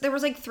 There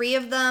was like 3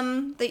 of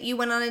them that you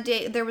went on a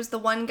date. There was the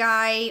one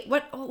guy.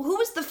 Who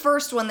was the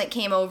first one that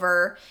came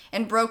over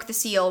and broke the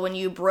seal when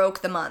you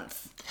broke the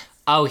month?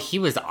 Oh, he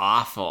was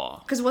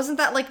awful. Because wasn't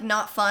that like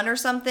not fun or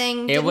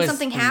something? Didn't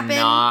something happen?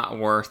 Not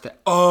worth it.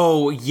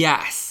 Oh,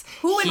 yes.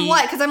 Who and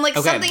what? Because I'm like,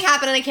 something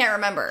happened and I can't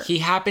remember. He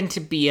happened to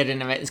be at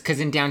an event, because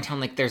in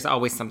downtown, like, there's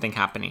always something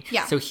happening.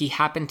 Yeah. So he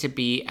happened to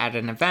be at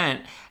an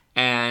event,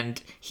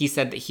 and he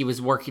said that he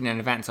was working an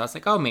event. So I was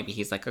like, oh, maybe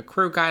he's like a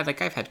crew guy.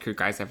 Like, I've had crew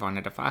guys I've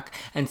wanted to fuck.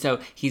 And so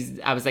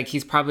I was like,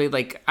 he's probably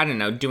like, I don't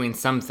know, doing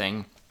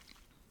something.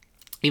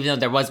 Even though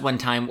there was one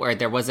time where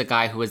there was a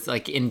guy who was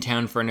like in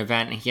town for an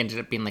event, and he ended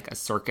up being like a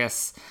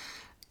circus.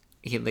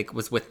 He like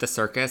was with the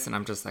circus, and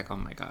I'm just like, oh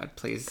my god,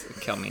 please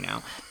kill me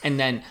now. And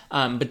then,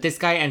 but this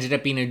guy ended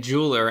up being a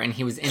jeweler, and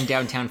he was in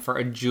downtown for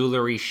a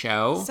jewelry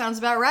show. Sounds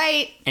about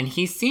right. And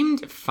he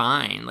seemed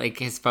fine, like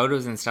his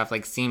photos and stuff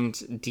like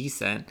seemed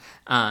decent.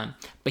 But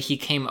he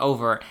came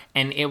over,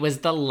 and it was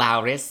the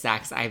loudest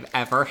sex I've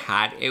ever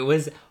had. It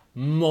was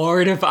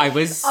mortified. I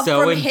was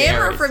so embarrassed. From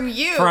him or from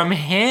you? From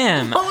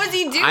him. What was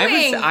he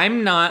doing?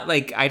 I'm not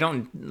like, I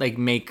don't like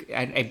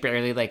I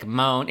barely like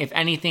moan. If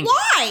anything.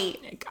 Why?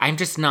 I'm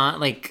just not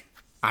like,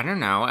 I don't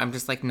know. I'm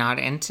just like not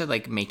into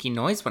like making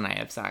noise when I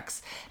have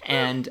sex.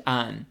 And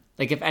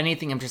like if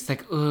anything, I'm just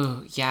like,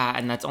 ooh, yeah.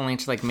 And that's only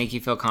to like make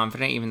you feel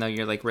confident, even though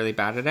you're like really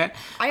bad at it.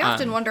 I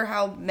often wonder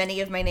how many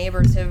of my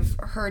neighbors have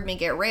heard me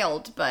get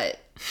railed,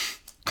 but...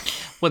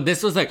 Well,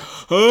 this was like,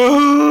 and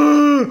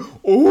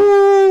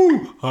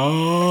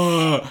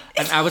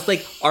I was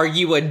like, are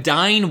you a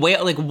dying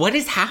whale? Like, what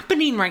is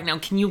happening right now?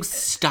 Can you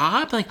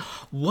stop? Like,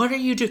 what are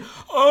you doing?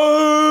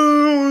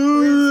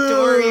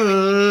 Dory when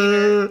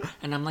you need her.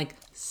 And I'm like,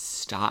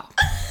 stop.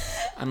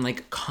 I'm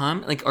like,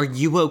 calm. Like, are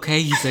you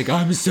okay? He's like,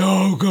 I'm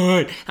so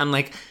good. I'm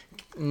like,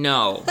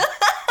 no.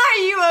 Are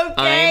you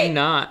okay? I'm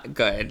not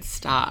good.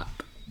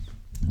 Stop.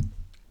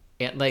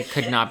 It like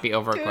could not be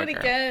over quicker. Do it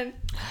again.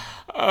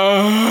 The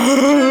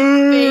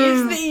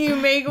face that you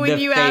make when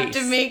you have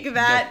to make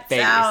that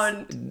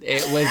sound.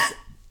 It was...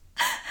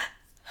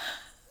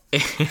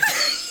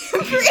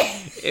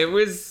 It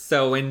was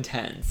so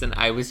intense. And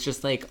I was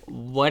just like,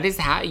 what is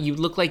happening? You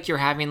look like you're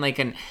having like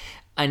an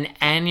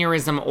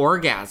aneurysm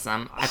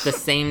orgasm at the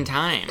same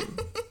time.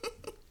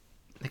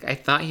 Like, I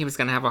thought he was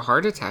going to have a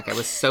heart attack. I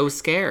was so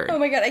scared. Oh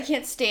my god, I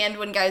can't stand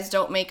when guys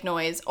don't make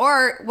noise.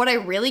 Or what I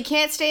really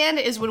can't stand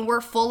is when we're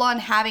full on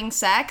having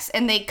sex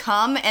and they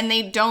come and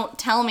they don't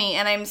tell me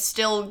and I'm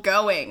still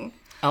going.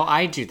 Oh,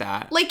 I do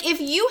that. Like, if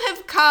you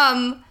have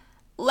come,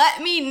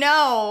 let me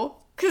know.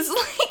 Because,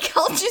 like,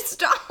 I'll just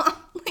stop.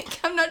 Like,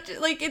 I'm not,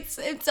 like,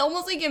 it's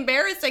almost, like,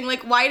 embarrassing.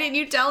 Like, why didn't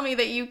you tell me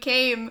that you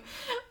came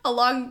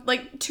along,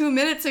 like, 2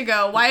 minutes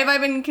ago? Why have I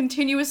been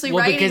continuously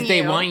writing you? Well, because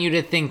they want you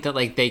to think that,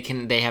 like,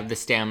 they have the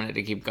stamina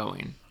to keep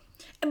going.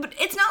 But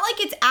it's not like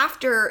it's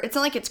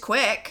not like it's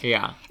quick.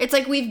 Yeah. It's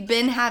like we've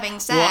been having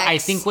sex. Well, I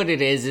think what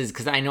it is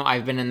because I know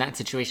I've been in that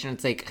situation.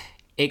 It's like,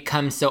 it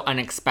comes so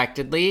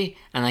unexpectedly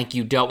and like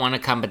you don't want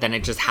to come, but then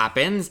it just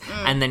happens.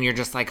 And then you're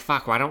just like,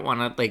 fuck, well, I don't want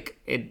to, like,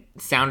 it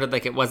sounded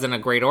like it wasn't a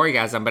great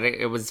orgasm, but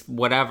it was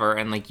whatever.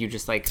 And like, you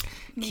just like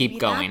keep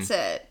going. That's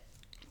it.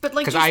 But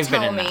like, just I've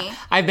tell been in me.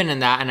 that. I've been in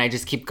that and I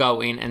just keep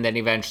going. And then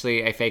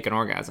eventually I fake an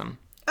orgasm.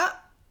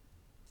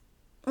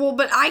 Well,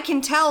 but I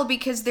can tell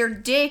because their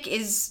dick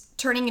is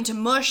turning into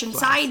mush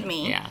inside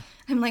me. Yeah.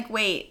 I'm like,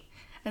 wait.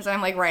 As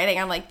I'm like writing,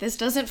 I'm like, this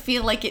doesn't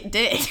feel like it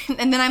did.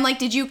 And then I'm like,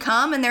 did you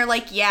come? And they're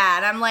like, yeah.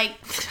 And I'm like,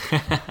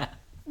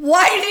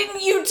 why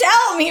didn't you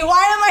tell me?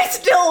 Why am I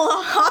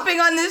still hopping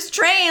on this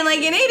train like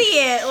an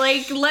idiot?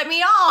 Like, let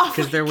me off.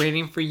 Because they're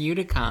waiting for you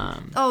to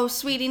come. Oh,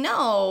 sweetie,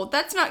 no.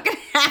 That's not going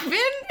to happen.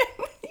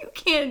 You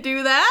can't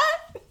do that.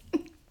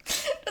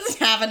 Doesn't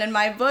happen in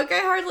my book. I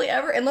hardly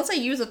ever, unless I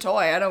use a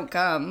toy, I don't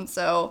come.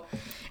 So,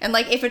 and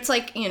like, if it's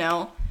like, you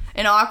know,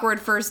 an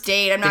awkward first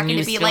date, I'm not going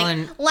to be like,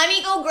 let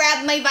me go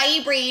grab my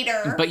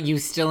vibrator. But you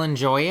still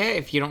enjoy it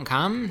if you don't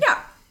come?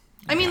 Yeah.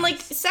 I mean, like,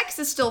 sex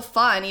is still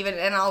fun, even,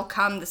 and I'll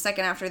come the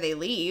second after they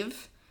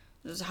leave.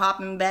 Just hop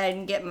in bed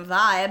and get my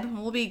vibe.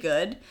 We'll be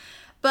good.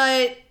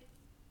 But,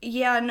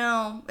 yeah,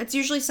 no. It's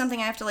usually something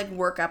I have to, like,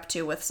 work up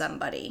to with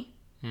somebody.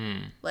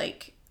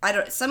 Like,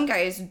 some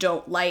guys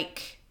don't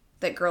like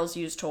that girls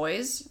use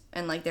toys,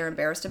 and, like, they're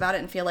embarrassed about it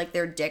and feel like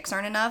their dicks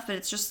aren't enough, but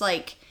it's just,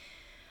 like,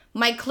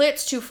 my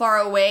clit's too far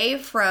away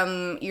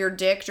from your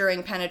dick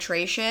during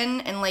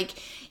penetration, and, like,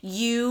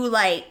 you,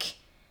 like,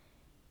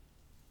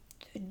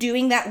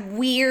 doing that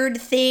weird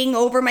thing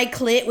over my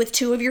clit with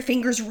two of your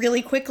fingers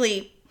really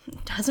quickly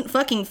doesn't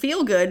fucking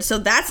feel good, so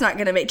that's not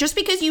gonna make... Just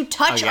because you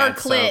touch our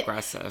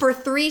clit for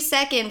 3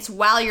 seconds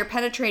while you're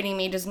penetrating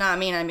me does not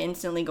mean I'm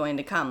instantly going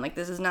to come. Like,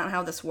 this is not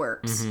how this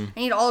works. I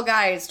need all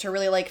guys to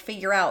really, like,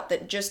 figure out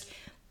that just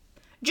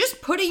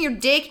putting your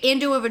dick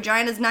into a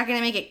vagina is not going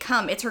to make it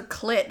come. It's her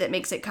clit that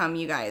makes it come,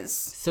 you guys.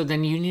 So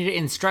then you need to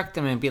instruct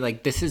them and be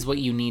like, this is what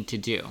you need to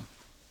do.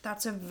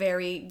 That's a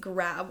very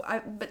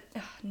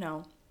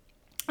no.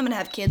 I'm going to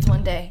have kids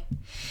one day.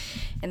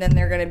 And then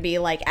they're going to be,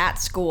 like, at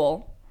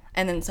school.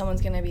 And then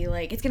someone's going to be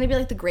like, it's going to be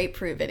like the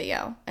grapefruit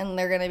video. And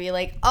they're going to be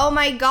like, oh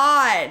my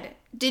God,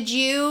 did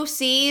you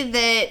see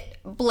that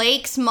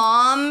Blake's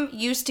mom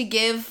used to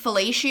give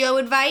fellatio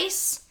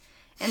advice?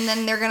 And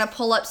then they're going to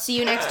pull up, see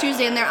you next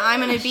Tuesday, and I'm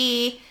going to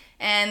be,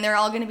 and they're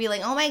all going to be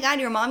like, oh my God,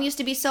 your mom used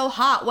to be so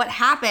hot. What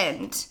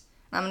happened?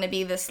 And I'm going to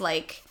be this,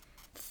 like,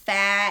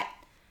 fat,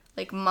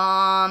 like,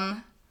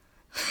 mom.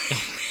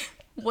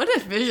 What a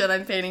vision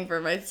I'm painting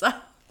for myself.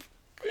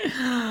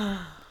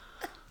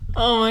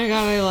 Oh my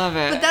God, I love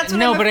it. But that's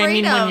what I'm but I afraid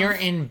mean, of. when you're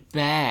in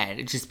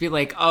bed, just be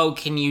like, oh,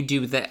 can you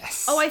do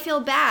this? Oh, I feel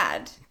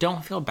bad.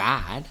 Don't feel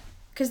bad.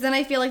 Because then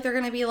I feel like they're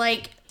going to be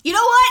like, you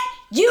know what?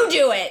 You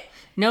do it.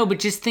 No, but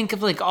just think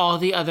of, like, all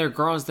the other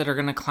girls that are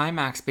going to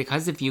climax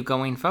because of you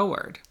going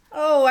forward.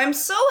 Oh, I'm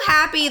so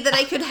happy that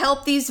I could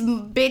help these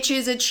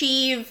bitches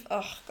achieve.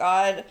 Oh,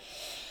 God.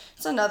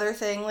 It's another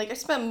thing. Like, I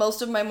spent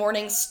most of my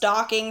morning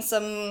stalking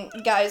some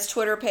guy's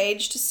Twitter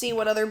page to see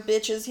what other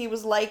bitches he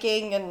was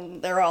liking,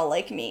 and they're all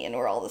like me, and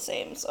we're all the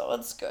same, so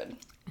it's good.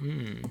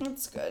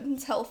 It's good.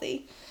 It's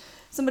healthy.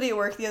 Somebody at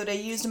work the other day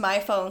used my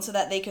phone so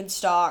that they could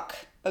stalk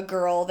a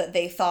girl that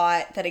they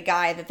thought that a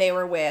guy that they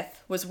were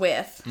with was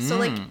with. So,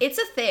 like, it's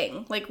a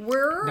thing. Like,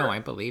 No, I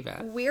believe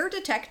it. We're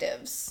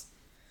detectives.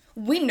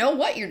 We know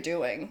what you're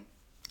doing.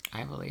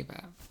 I believe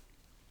it.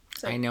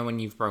 So, I know when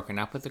you've broken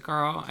up with a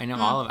girl. I know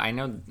all of it.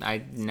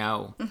 I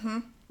know.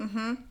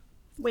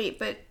 Wait,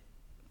 but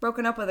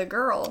broken up with a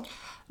girl?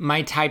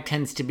 My type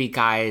tends to be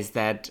guys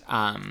that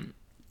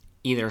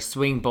either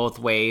swing both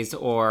ways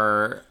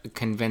or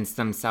convince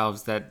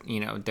themselves that, you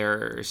know,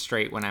 they're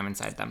straight when I'm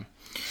inside them.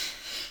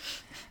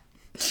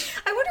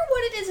 I wonder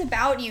what it is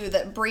about you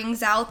that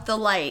brings out the,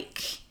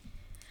 like,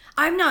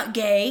 I'm not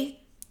gay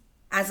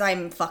as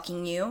I'm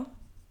fucking you.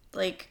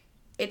 Like,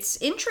 it's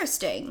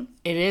interesting.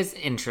 It is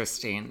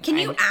interesting. Can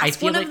you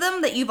ask one of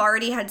them that you've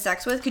already had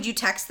sex with? Could you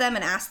text them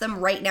and ask them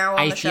right now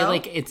on the show? I feel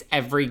like it's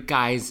every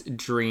guy's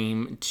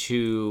dream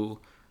to,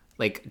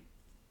 like,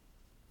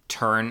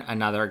 turn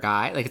another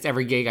guy. Like, it's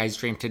every gay guy's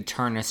dream to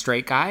turn a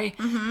straight guy.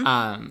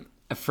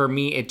 For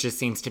me, it just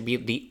seems to be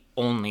the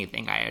only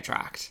thing I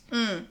attract.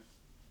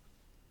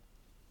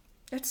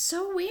 That's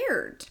so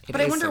weird. It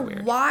but I is wonder so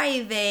weird.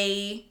 why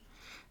they...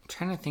 I'm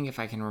trying to think if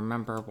I can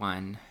remember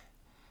one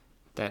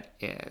that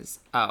is.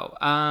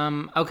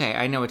 Okay,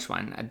 I know which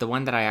one. The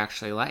one that I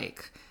actually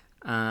like.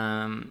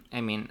 I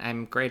mean,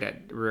 I'm great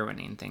at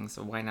ruining things,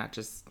 so why not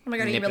just... Oh my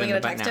God, are you really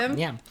going to text him?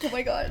 Yeah. Oh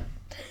my God.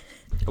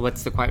 What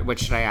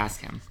should I ask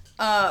him?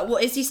 Well,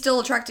 is he still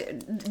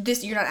attracted...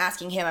 You're not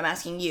asking him, I'm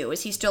asking you.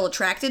 Is he still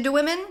attracted to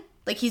women?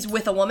 Like, he's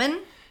with a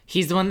woman?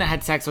 He's the one that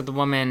had sex with a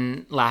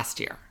woman last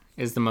year,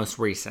 is the most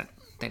recent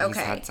that he's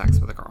had sex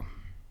with a girl.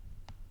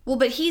 Well,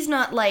 but he's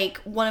not, like,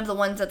 one of the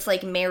ones that's,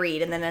 like,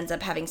 married and then ends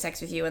up having sex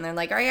with you, and they're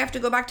like, all right, I have to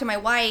go back to my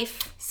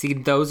wife. See,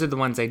 those are the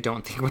ones I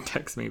don't think would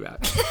text me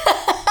back.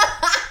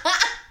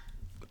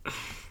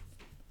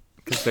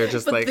 Because because they're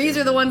just But like... these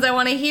are the ones I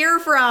want to hear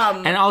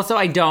from. And also,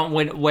 I don't,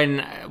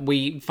 when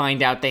we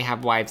find out they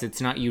have wives,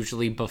 it's not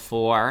usually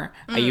before.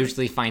 I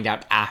usually find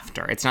out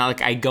after. It's not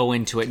like I go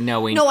into it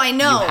knowing No, I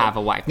know. you have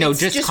a wife. No, It's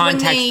just just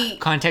when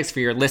context for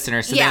your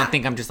listeners, so they Yeah. don't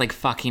think I'm just like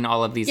fucking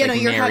all of these You know,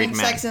 like you're married having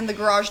men. sex and the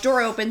garage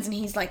door opens and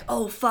he's like,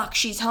 oh, fuck,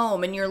 she's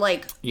home. And you're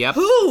like, Yep.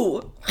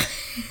 who?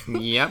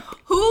 Yep.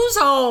 Who's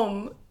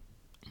home?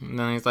 And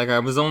then he's like,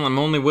 I'm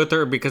only with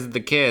her because of the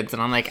kids.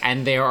 And I'm like,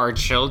 and there are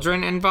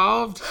children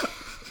involved?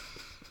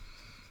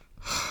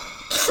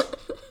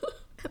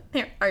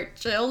 There are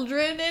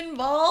children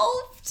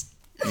involved?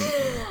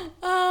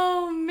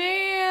 Oh,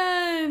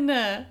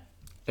 man.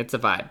 It's a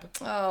vibe.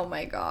 Oh,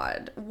 my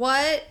God.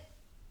 What?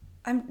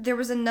 There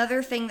was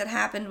another thing that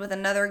happened with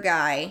another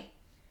guy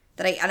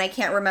that I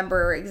can't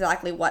remember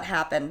exactly what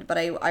happened, but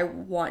I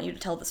want you to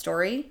tell the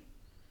story.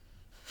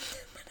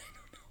 But I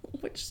don't know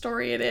which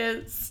story it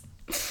is.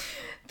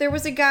 There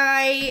was a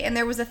guy and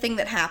there was a thing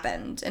that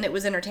happened and it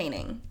was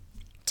entertaining.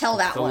 Tell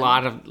that A one.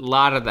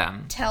 lot of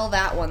them. Tell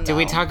that one, though. Did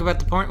we talk about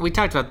the porn? We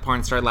talked about the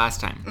porn star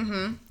last time.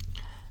 Mm-hmm.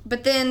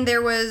 But then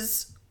there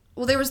was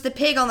the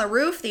pig on the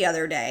roof the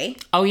other day.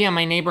 Oh, yeah,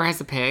 my neighbor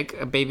has a pig,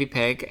 a baby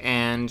pig,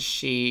 and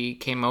she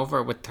came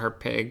over with her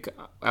pig.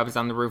 I was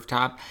on the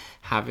rooftop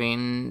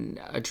having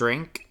a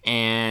drink,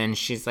 and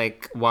she's,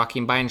 like,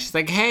 walking by, and she's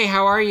like, hey,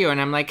 how are you?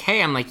 And I'm like,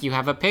 hey, you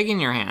have a pig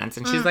in your hands.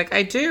 And she's like,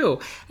 I do.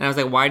 And I was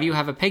like, why do you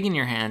have a pig in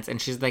your hands? And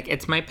she's like,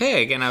 it's my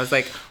pig. And I was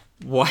like,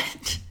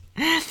 what?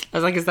 I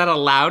was like, is that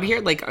allowed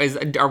here? Like,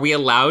 are we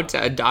allowed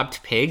to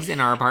adopt pigs in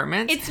our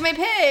apartment? It's my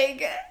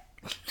pig.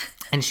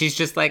 And she's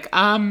just like,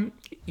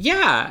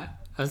 yeah.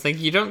 I was like,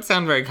 you don't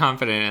sound very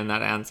confident in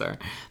that answer.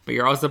 But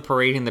you're also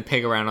parading the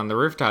pig around on the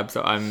rooftop,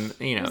 so I'm,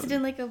 you know. Was it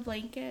in like a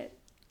blanket?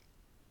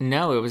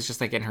 No, it was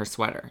just like in her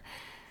sweater.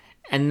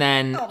 And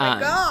then... Oh my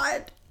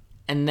God.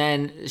 And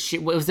then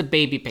it was a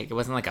baby pig. It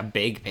wasn't like a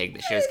big pig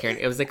that she was carrying.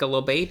 It was like a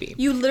little baby.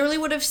 You literally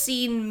would have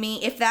seen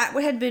me, if that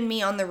had been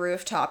me on the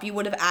rooftop, you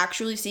would have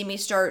actually seen me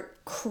start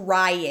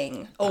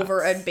crying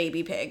over a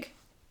baby pig.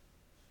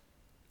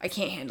 I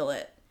can't handle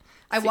it.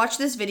 I watched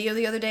this video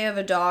the other day of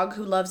a dog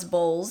who loves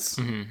bowls.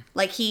 Mm-hmm.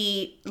 Like,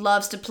 he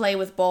loves to play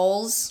with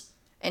bowls,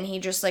 and he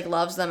just, like,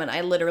 loves them, and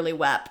I literally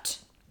wept.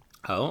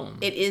 Oh.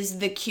 It is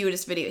the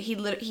cutest video.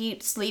 He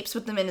sleeps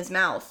with them in his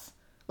mouth.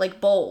 Like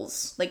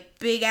bowls. Like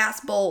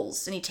big-ass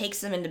bowls. And he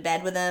takes them into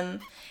bed with him,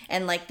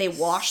 and, like, they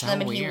wash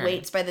them, and he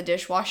waits by the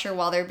dishwasher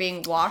while they're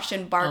being washed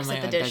and barks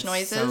at the dish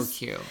noises. So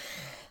cute.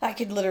 I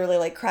could literally,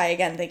 like, cry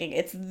again thinking,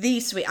 it's the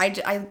sweet.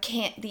 I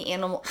can't, the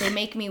animal, they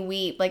make me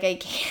weep. Like, I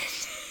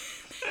can't.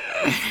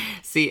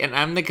 See, and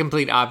I'm the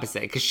complete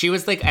opposite, because she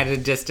was like at a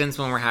distance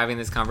when we're having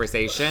this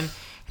conversation,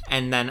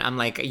 and then I'm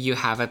like, you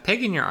have a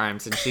pig in your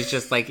arms, and she's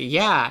just like,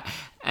 yeah.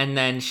 And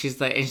then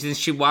she's like, and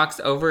she walks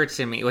over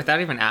to me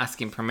without even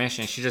asking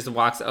permission. She just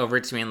walks over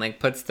to me and like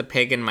puts the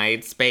pig in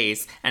my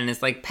space and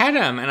is like, pet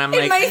him. And I'm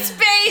like, in my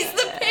space,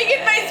 the pig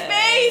in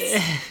my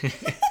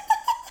space.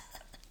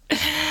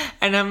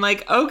 And I'm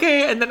like,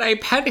 okay. And then I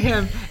pet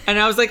him. And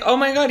I was like, oh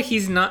my God,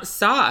 he's not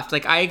soft.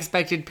 Like, I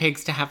expected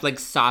pigs to have, like,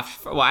 soft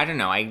fur. Well, I don't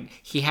know.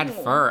 He had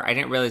fur. I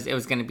didn't realize it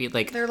was going to be,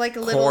 like, they're like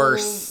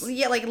coarse. little,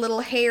 yeah, like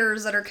little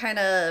hairs that are kind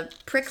of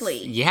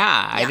prickly.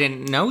 Yeah, I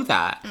didn't know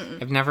that.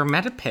 Mm-mm. I've never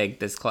met a pig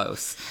this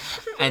close.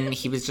 And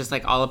he was just,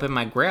 like, all up in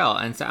my grill.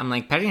 And so I'm,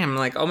 like, petting him. I'm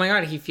like, oh my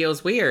God, he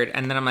feels weird.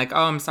 And then I'm like,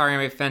 oh, I'm sorry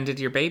I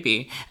offended your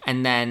baby.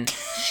 And then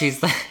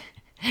she's like...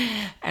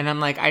 And I'm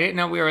like, I didn't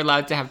know we were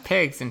allowed to have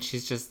pigs. And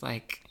she's just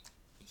like,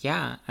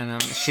 yeah.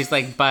 And she's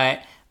like,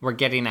 but we're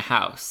getting a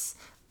house.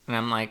 And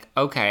I'm like,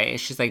 okay.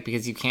 She's like,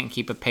 because you can't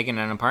keep a pig in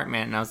an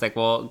apartment. And I was like,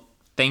 well,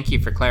 thank you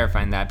for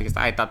clarifying that, because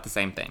I thought the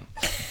same thing.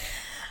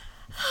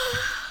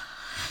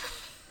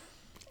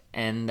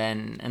 And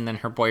then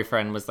her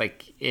boyfriend was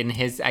like,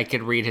 I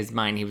could read his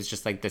mind. He was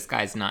just like, this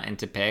guy's not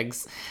into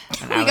pigs.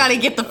 And we gotta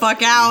get the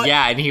fuck out.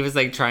 Yeah, and he was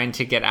like trying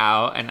to get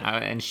out,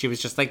 and she was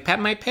just like,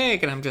 pet my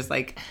pig. And I'm just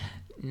like,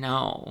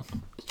 no.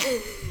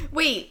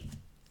 Wait.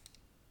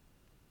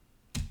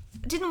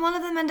 Didn't one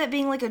of them end up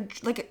being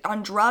like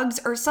on drugs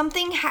or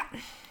something?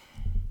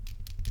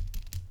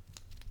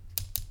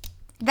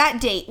 That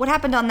date, what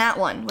happened on that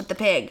one with the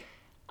pig?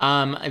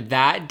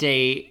 That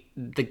date,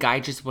 the guy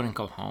just wouldn't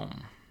go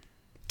home.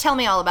 Tell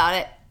me all about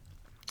it.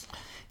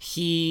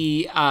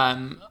 He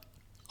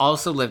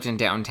also lived in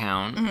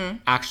downtown. Mm-hmm.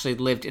 Actually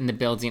lived in the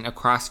building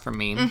across from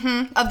me.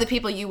 Mm-hmm. Of the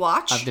people you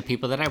watch? Of the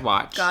people that I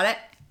watch. Got it.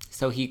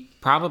 So he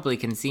probably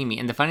can see me.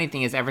 And the funny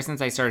thing is, ever since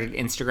I started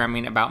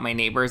Instagramming about my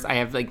neighbors, I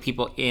have, like,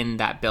 people in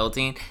that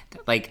building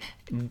that, like,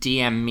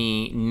 DM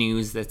me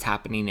news that's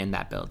happening in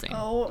that building.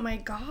 Oh, my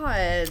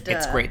God.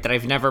 It's great that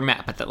I've never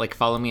met, but that, like,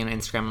 follow me on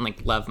Instagram and,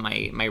 like, love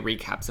my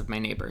recaps of my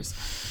neighbors.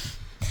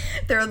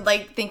 They're,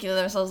 like, thinking to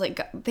themselves, like,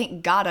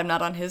 thank God I'm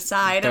not on his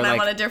side and I'm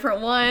on a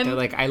different one. They're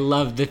like, I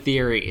love the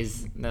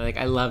theories. They're like,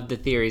 I love the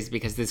theories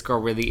because this girl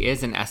really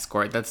is an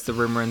escort. That's the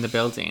rumor in the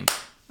building.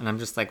 And I'm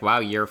just like, wow,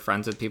 you're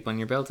friends with people in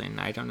your building.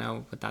 I don't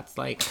know what that's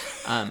like.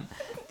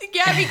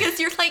 Yeah, because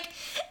you're like,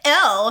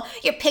 oh,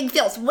 your pig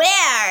feels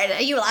weird.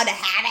 Are you allowed to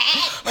have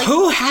it? Like,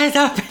 who has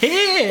a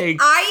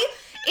pig?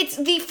 It's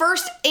the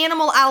first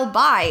animal I'll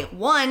buy.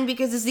 One,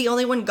 because it's the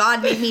only one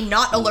God made me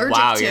not allergic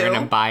to. Wow, you're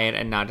gonna buy it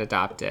and not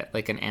adopt it,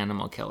 like an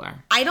animal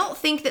killer. I don't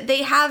think that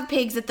they have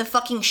pigs at the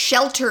fucking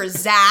shelter,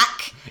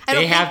 Zach.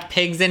 They have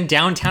pigs in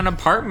downtown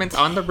apartments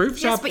on the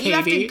rooftop, Yes, but Katie. you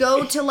have to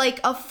go to, like,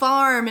 a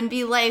farm and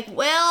be like,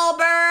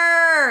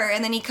 Wilbur!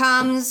 And then he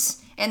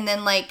comes, and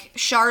then, like,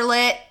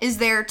 Charlotte is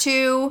there,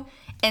 too.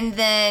 And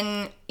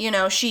then, you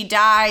know, she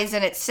dies,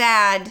 and it's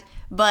sad.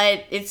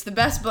 But it's the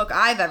best book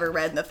I've ever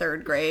read in the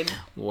 3rd grade.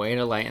 Way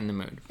to lighten the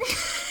mood.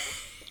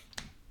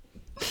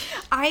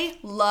 I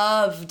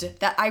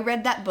loved that. I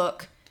read that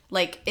book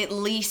like at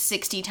least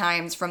 60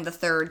 times from the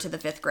 3rd to the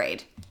 5th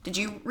grade. Did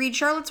you read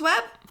Charlotte's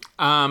Web?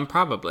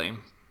 Probably.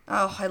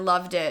 Oh, I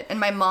loved it. And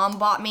my mom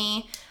bought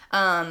me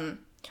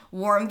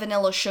warm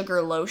vanilla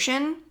sugar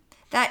lotion.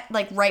 That,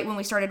 like, right when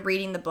we started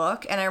reading the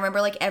book. And I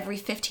remember, like, every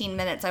 15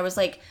 minutes I was,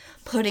 like,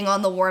 putting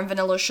on the warm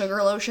vanilla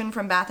sugar lotion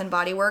from Bath &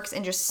 Body Works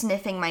and just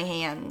sniffing my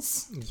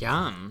hands.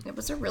 Yum. It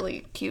was a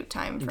really cute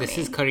time for me. This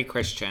is Cody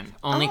Christian.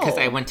 Only because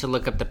I went to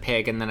look up the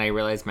pig and then I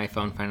realized my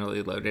phone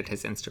finally loaded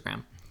his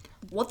Instagram.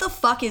 What the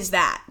fuck is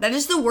that? That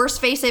is the worst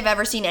face I've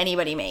ever seen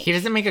anybody make. He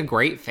doesn't make a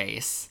great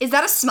face. Is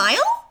that a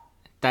smile?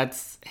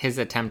 That's his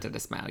attempt at a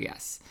smile,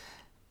 yes.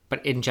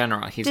 But in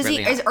general, he's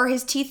really hot. Are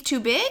his teeth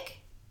too big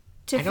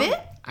to fit?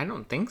 I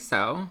don't think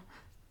so.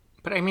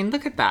 But I mean,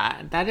 look at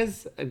that. That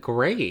is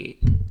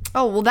great.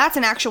 Oh, well, that's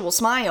an actual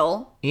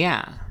smile.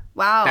 Yeah.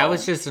 Wow. That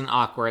was just an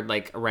awkward,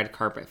 like, red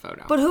carpet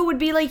photo. But who would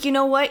be like, you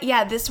know what?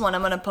 Yeah, this one,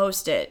 I'm going to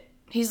post it.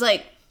 He's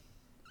like,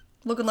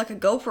 looking like a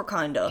gopher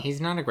kinda.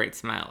 He's not a great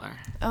smiler.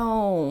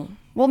 Oh.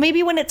 Well,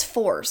 maybe when it's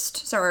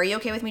forced. Sorry, are you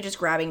okay with me just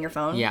grabbing your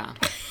phone? Yeah.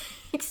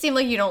 It seemed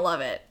like you don't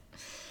love it.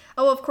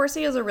 Oh, of course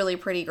he has a really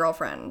pretty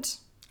girlfriend.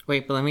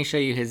 Wait, but let me show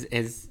you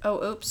his...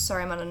 Oh, oops.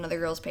 Sorry, I'm on another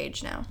girl's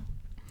page now.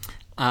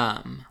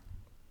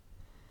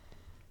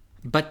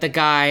 But the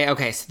guy,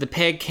 okay, so the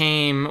pig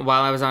came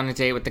while I was on a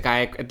date with the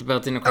guy at the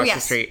building across the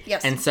street.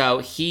 Yes. And so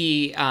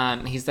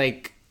he's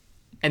like,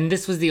 and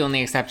this was the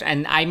only exception.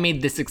 And I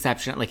made this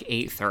exception at like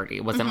 8:30.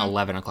 It wasn't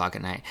 11 o'clock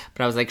at night.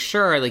 But I was like,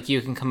 sure, like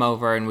you can come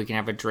over and we can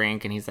have a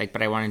drink. And he's like,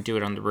 but I want to do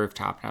it on the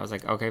rooftop. And I was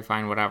like, okay,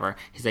 fine, whatever.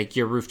 He's like,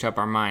 your rooftop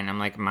or mine? I'm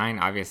like, mine,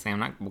 obviously. I'm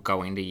not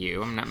going to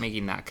you. I'm not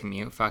making that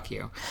commute. Fuck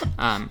you.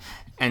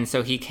 And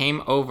so he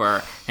came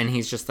over and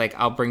he's just like,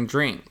 I'll bring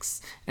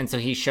drinks. And so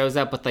he shows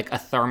up with like a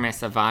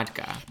thermos of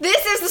vodka.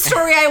 This is the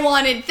story I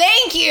wanted.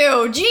 Thank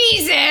you.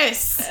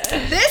 Jesus.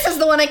 This is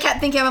the one I kept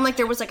thinking of. I'm like,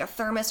 there was like a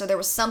thermos or there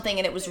was something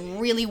and it was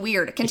really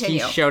weird.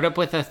 Continue. He showed up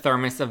with a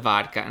thermos of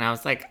vodka and I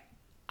was like,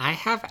 I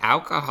have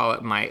alcohol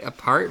at my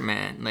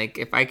apartment. Like,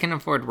 if I can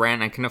afford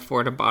rent, I can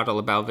afford a bottle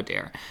of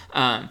Belvedere.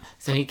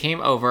 So he came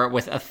over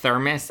with a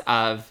thermos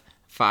of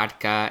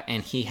vodka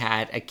and he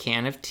had a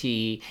can of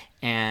tea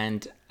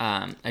and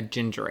a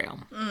ginger ale.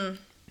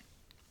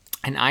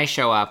 And I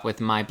show up with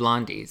my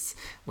Blondies,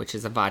 which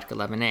is a vodka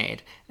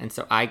lemonade. And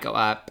so I go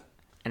up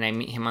and I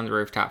meet him on the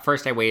rooftop.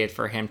 First, I waited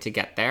for him to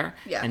get there.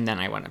 Yeah. And then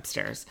I went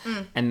upstairs.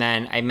 And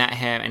then I met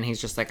him and he's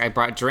just like, I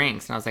brought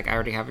drinks. And I was like, I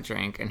already have a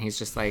drink. And he's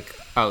just like,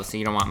 oh, so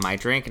you don't want my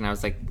drink? And I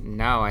was like,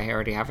 no, I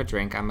already have a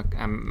drink.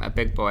 I'm a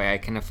big boy. I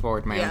can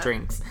afford my own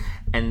drinks.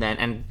 And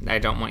I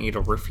don't want you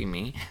to roofie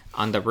me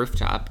on the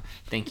rooftop.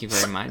 Thank you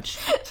very much.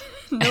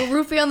 No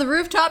roofie on the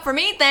rooftop for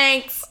me,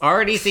 thanks.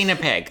 Already seen a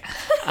pig.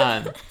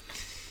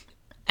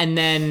 And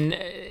then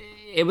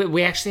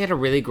we actually had a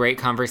really great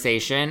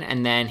conversation.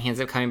 And then he ends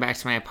up coming back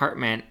to my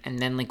apartment and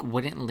then like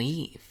wouldn't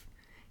leave.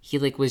 He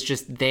like was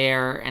just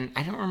there and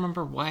I don't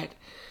remember what. It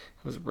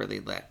was really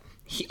lit.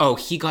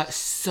 He got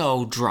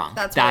so drunk.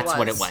 That's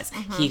what it was.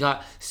 He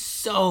got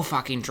so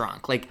fucking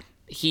drunk. Like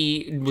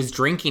he was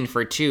drinking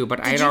for two, but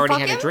I had already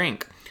had a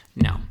drink.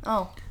 No.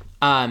 Oh.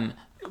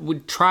 We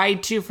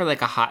tried to for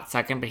like a hot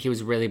second, but he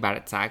was really bad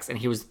at sex and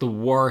he was the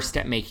worst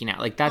at making out.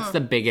 Like that's the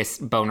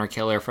biggest boner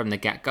killer from the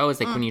get-go is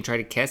like when you try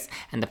to kiss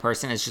and the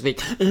person is just like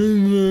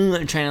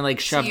trying to like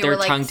shove their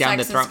tongue down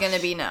the throat. Sex is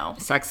gonna be no.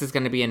 Sex is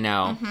gonna be a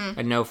no.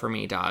 A no for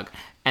me, dog.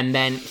 And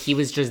then he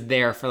was just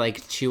there for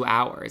like 2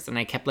 hours and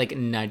I kept like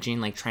nudging,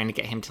 like trying to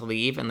get him to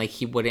leave and like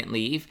he wouldn't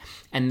leave.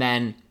 And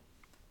then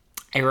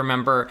I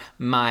remember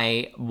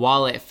my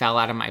wallet fell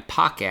out of my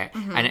pocket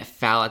and it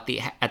fell at the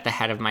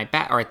head of my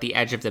bed or at the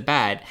edge of the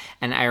bed.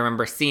 And I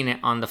remember seeing it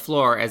on the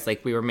floor as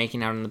like we were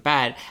making out on the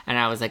bed. And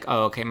I was like,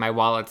 oh, okay, my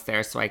wallet's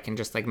there. So I can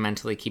just like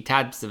mentally keep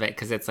tabs of it.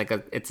 Cause it's like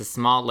it's a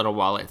small little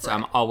wallet. So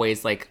I'm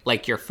always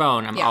like your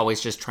phone. I'm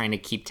always just trying to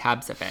keep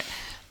tabs of it.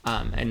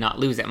 And not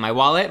lose it. My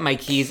wallet, my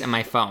keys, and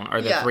my phone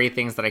are the three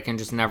things that I can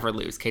just never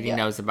lose. Katie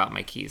knows about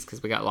my keys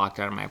because we got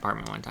locked out of my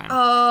apartment one time.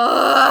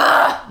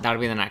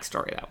 That'll be the next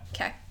story though.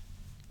 Okay.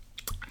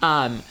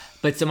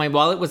 But so my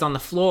wallet was on the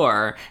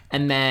floor,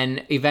 and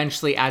then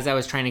eventually, as I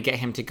was trying to get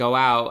him to go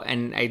out,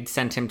 and I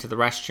sent him to the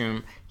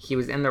restroom, he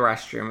was in the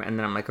restroom, and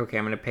then I'm like, okay,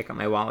 I'm gonna pick up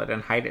my wallet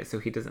and hide it so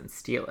he doesn't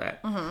steal it.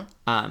 And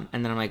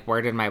then I'm like,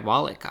 where did my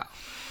wallet go?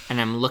 And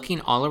I'm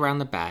looking all around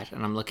the bed,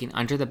 and I'm looking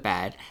under the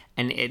bed,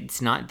 and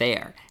it's not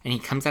there. And he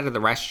comes out of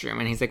the restroom,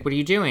 and he's like, what are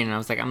you doing? And I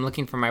was like, I'm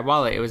looking for my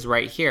wallet. It was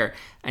right here.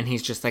 And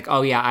he's just like,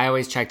 oh, yeah, I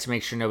always check to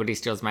make sure nobody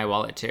steals my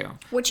wallet, too.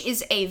 Which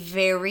is a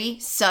very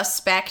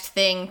suspect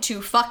thing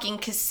to fucking...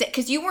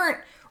 Because you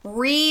weren't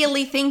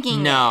really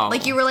thinking No. it.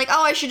 Like, you were like,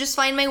 oh, I should just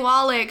find my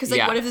wallet. Because, like,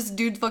 Yeah. what if this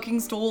dude fucking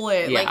stole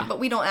it? Yeah. Like, but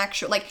we don't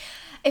actually... Like...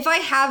 If I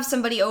have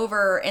somebody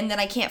over and then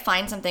I can't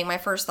find something, my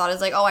first thought is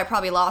like, oh, I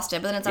probably lost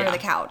it, but then it's under the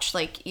couch.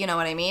 Like, you know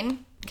what I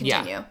mean?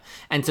 Continue. Yeah.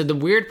 And so the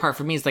weird part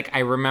for me is like I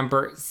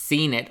remember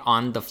seeing it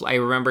on the I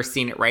remember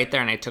seeing it right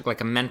there, and I took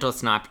like a mental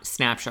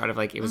snapshot of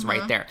like it was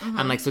right there.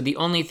 I'm like, so the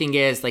only thing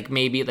is like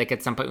maybe like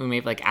at some point we may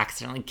have like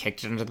accidentally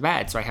kicked it under the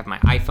bed. So I have my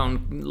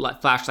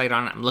iPhone flashlight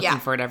on. I'm looking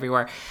for it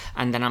everywhere,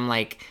 and then I'm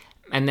like,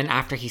 and then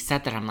after he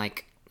said that, I'm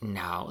like,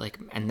 no, like,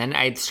 and then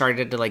I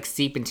started to like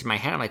seep into my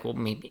head. I'm like, well,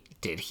 maybe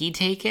did he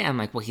take it? I'm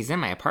like, well, he's in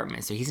my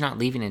apartment, so he's not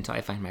leaving until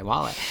I find my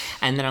wallet.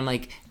 And then I'm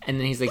like, and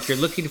then he's like, you're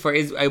looking for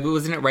it.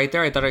 Wasn't it right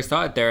there? I thought I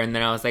saw it there. And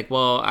then I was like,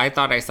 well, I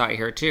thought I saw it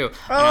here too.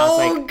 And I was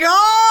like,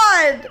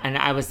 God! And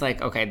I was like,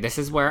 okay, this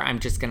is where I'm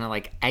just gonna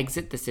like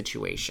exit the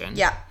situation.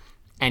 Yeah.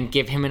 And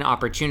give him an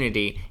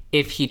opportunity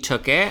if he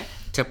took it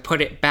to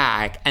put it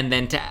back and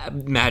then to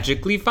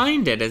magically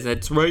find it as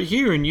it's right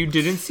here and you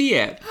didn't see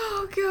it.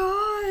 Oh,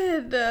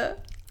 God.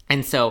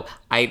 And so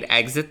I'd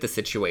exit the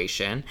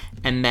situation,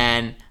 and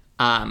then,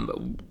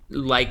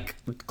 like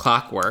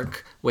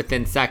clockwork,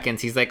 within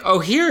seconds, he's like, oh,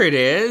 here it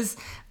is,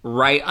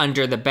 right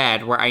under the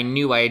bed where I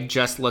knew I had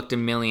just looked a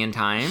million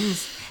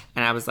times.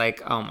 And I was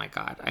like, oh my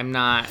God, I'm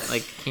not,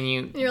 like, can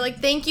you... You're like,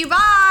 thank you,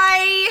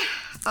 bye!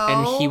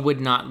 And he would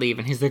not leave.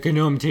 And he's like, I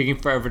know I'm taking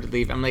forever to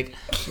leave. I'm like,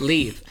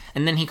 leave.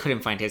 And then he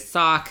couldn't find his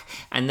sock.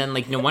 And then,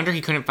 like, no wonder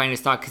he couldn't find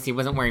his sock because he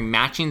wasn't wearing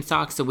matching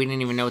socks, so we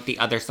didn't even know what the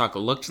other sock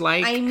looked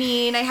like. I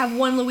mean, I have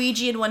one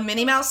Luigi and one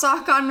Minnie Mouse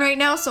sock on right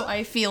now, so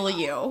I feel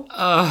you.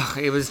 Ugh,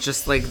 it was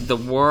just, like, the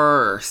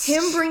worst.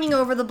 Him bringing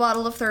over the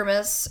bottle of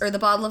thermos, or the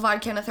bottle of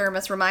vodka in a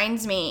thermos,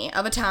 reminds me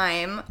of a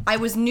time I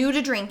was new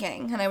to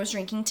drinking, and I was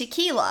drinking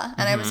tequila,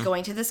 and I was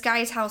going to this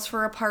guy's house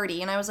for a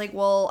party, and I was like,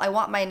 well, I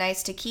want my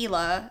nice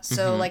tequila,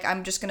 so, like,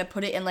 I'm just gonna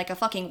put it in, like, a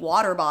fucking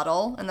water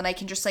bottle, and then I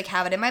can just, like,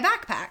 have it in my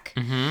backpack.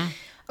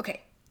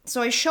 Okay,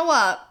 so I show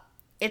up,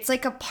 it's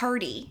like a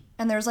party,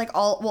 and there's like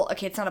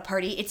it's not a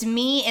party, it's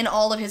me and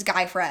all of his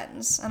guy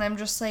friends, and I'm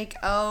just like,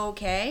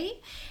 okay.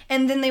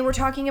 And then they were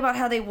talking about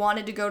how they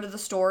wanted to go to the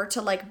store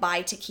to like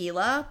buy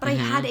tequila, but I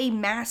had a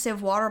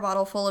massive water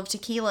bottle full of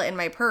tequila in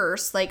my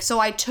purse, like, so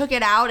I took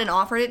it out and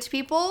offered it to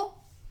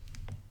people.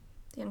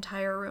 The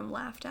entire room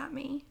laughed at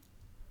me.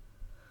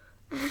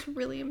 It was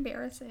really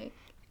embarrassing.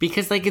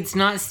 Because, like, it's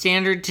not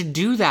standard to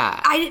do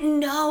that. I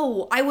didn't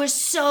know. I was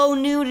so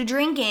new to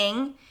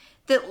drinking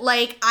that,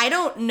 like, I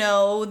don't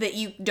know that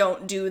you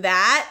don't do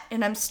that,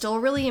 and I'm still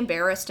really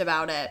embarrassed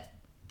about it.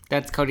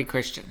 That's Cody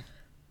Christian.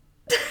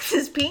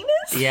 His penis?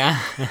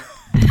 Yeah.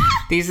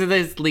 These are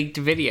those leaked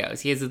videos.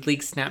 He has his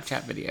leaked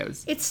Snapchat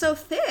videos. It's so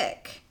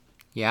thick.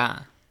 Yeah.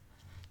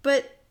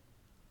 But...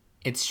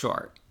 It's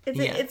short.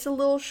 It's a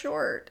little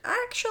short.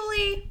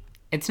 Actually...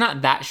 It's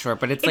not that short,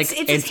 but it's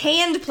his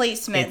hand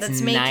placement that's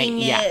making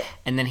it. Yeah.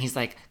 And then he's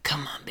like,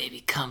 come on,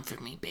 baby, come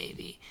for me,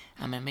 baby.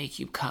 I'm going to make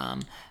you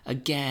come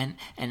again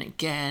and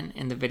again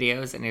in the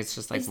videos. And it's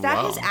just like, Is that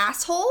whoa. his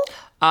asshole?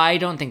 I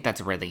don't think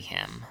that's really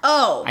him.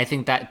 Oh. I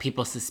think that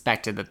people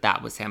suspected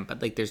that was him,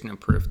 but like there's no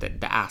proof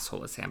that the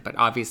asshole is him. But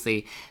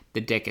obviously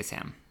the dick is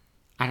him.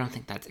 I don't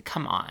think that's it.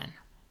 Come on.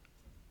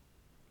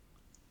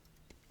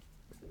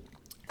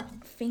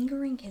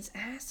 Fingering his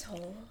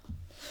asshole.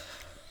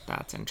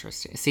 That's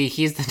interesting. See,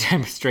 he's the type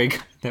of straight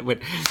guy that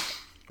would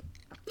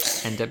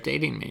end up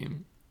dating me.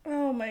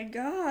 Oh my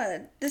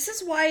God. This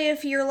is why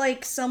if you're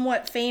like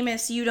somewhat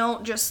famous, you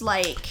don't just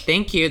like...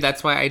 Thank you.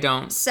 That's why I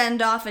don't...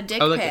 send off a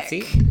dick Oh, look, pic. see?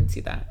 You can see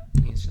that.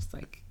 And he's just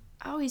like...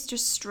 Oh, he's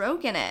just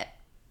stroking it.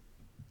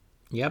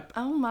 Yep.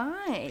 Oh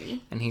my.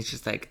 And he's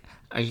just like,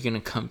 are you going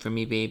to come for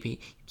me, baby?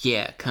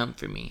 Yeah, come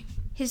for me.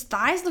 His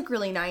thighs look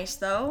really nice,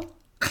 though.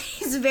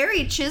 He's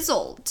very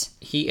chiseled.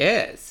 He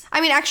is. I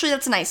mean, actually,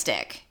 that's a nice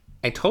dick.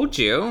 I told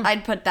you.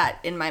 I'd put that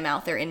in my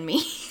mouth or in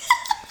me.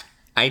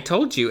 I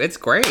told you. It's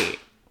great.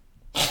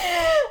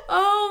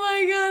 Oh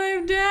my God,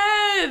 I'm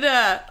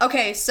dead.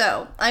 Okay,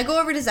 so I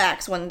go over to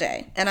Zach's one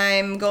day, and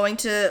I'm going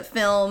to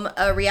film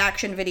a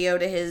reaction video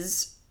to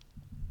his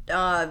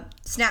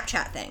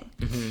Snapchat thing.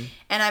 Mm-hmm.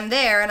 And I'm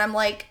there, and I'm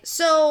like,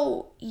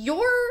 so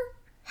your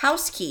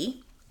house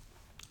key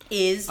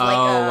is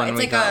like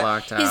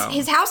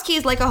his house key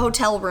is like a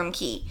hotel room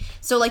key.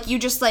 So like you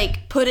just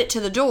like put it to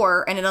the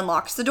door and it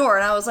unlocks the door.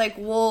 And I was like,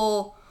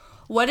 well,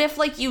 what if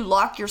like you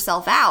lock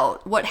yourself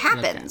out? What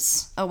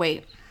happens? Okay. Oh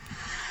wait.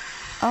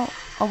 Oh,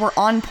 we're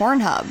on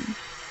Pornhub.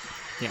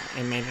 Yeah,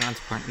 it made it onto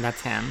Pornhub.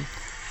 That's him.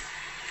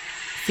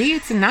 See,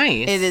 it's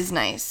nice. It is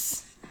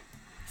nice.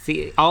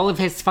 See, all of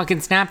his fucking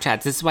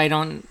Snapchats. This is why I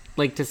don't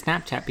like to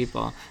Snapchat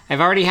people. I've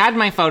already had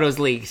my photos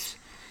leaked.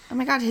 Oh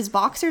my god, his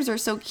boxers are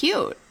so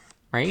cute.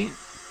 Right?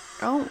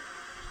 Oh.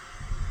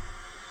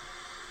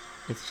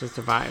 It's just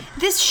a vibe.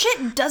 This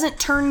shit doesn't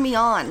turn me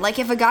on. Like,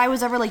 if a guy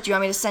was ever like, do you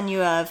want me to send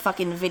you a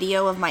fucking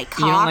video of my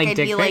cock? like I'd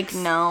dick be pics?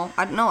 like, no.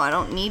 I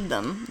don't need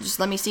them. Just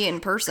let me see it in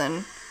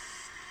person.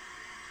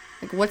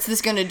 Like, what's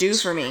this gonna do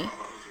for me?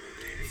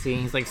 See,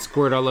 he's like,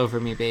 squirt all over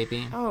me,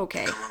 baby. Oh,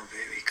 okay. Come on,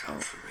 baby, come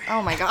for me.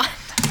 Oh my god.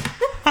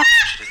 I want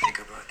you to think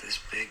about this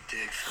big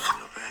dick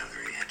filling up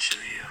every inch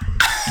of you.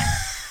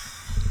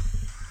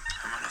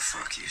 I'm gonna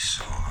fuck you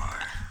so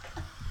hard.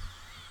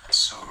 That's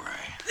so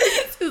right.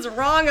 This is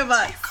wrong of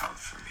us. You come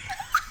for me.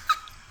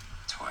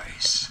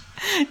 Twice.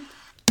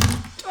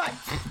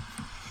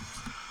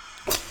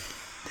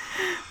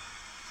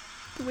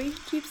 The way he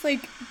keeps,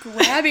 like,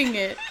 grabbing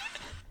it.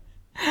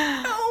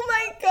 Oh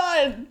my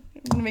god.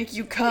 I'm gonna make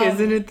you come.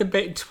 Isn't it the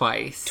bit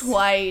twice?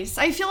 Twice.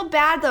 I feel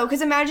bad though,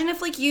 because imagine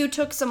if like you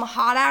took some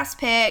hot ass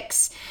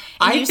pics.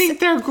 I think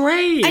they're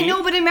great. I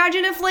know, but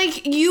imagine if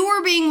like you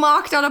were being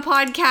mocked on a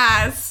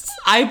podcast.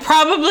 I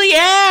probably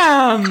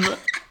am.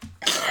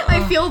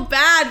 I feel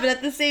bad, but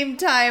at the same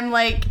time,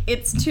 like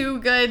it's too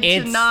good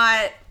to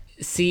not.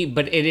 See,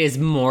 but it is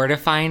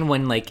mortifying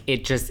when, like,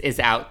 it just is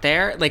out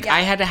there. Like, Yeah. I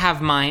had to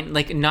have mine,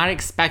 like, not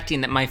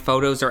expecting that my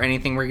photos or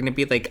anything were going to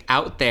be, like,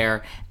 out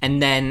there and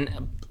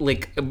then,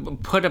 like,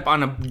 put up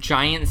on a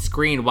giant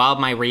screen while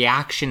my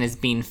reaction is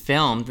being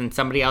filmed and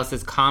somebody else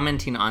is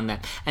commenting on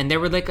that. And there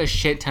were, like, a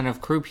shit ton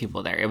of crew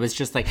people there. It was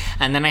just, like,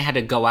 and then I had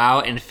to go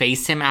out and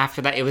face him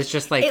after that. It was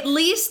just, like, At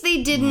least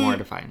they didn't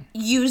mortifying.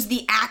 use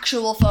the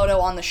actual photo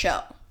on the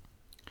show.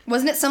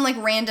 Wasn't it some like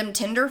random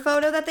Tinder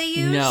photo that they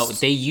used? No,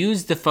 they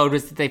used the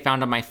photos that they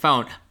found on my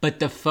phone, but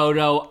the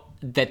photo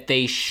that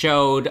they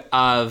showed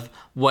of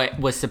what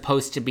was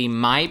supposed to be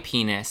my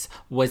penis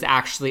was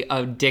actually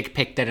a dick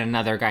pic that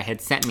another guy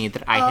had sent me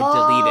that I had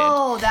deleted.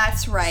 Oh,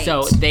 that's right.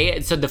 So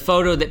the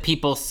photo that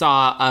people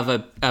saw of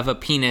a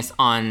penis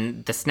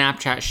on the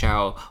Snapchat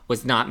show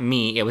was not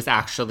me. It was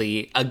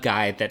actually a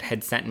guy that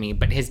had sent me,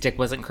 but his dick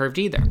wasn't curved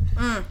either.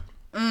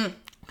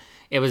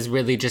 It was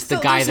really just the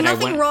guy that I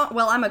went. Nothing wrong.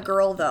 Well, I'm a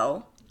girl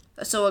though,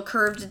 so a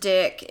curved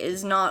dick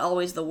is not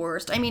always the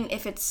worst. I mean,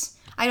 if it's,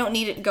 I don't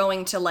need it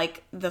going to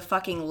like the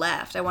fucking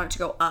left. I want it to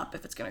go up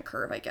if it's gonna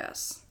curve. I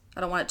guess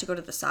I don't want it to go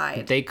to the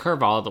side. They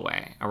curve all the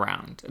way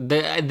around.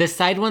 The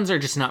side ones are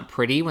just not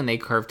pretty when they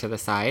curve to the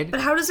side.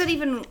 But how does it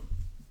even?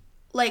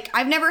 Like,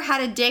 I've never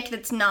had a dick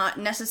that's not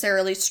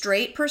necessarily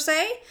straight per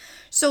se.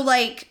 So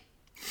like.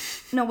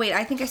 No, wait,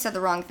 I think I said the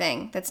wrong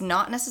thing. That's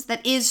not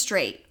that is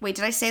straight. Wait,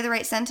 did I say the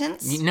right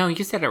sentence? No,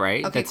 you said it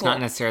right. Okay, That's cool.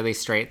 not necessarily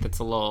straight. That's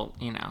a little,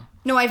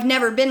 No, I've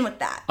never been with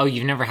that. Oh,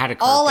 you've never had a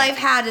curved All dick. I've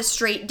had is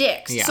straight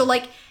dicks. Yeah. So,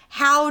 like,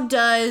 how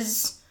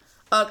does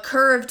a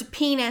curved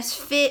penis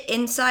fit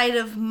inside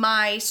of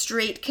my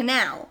straight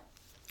canal?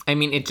 I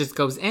mean, it just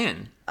goes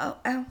in. Oh,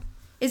 ow.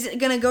 Is it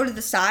gonna go to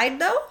the side,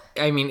 though?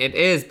 I mean, it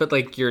is, but,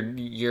 like, your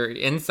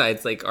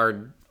insides, like,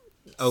 are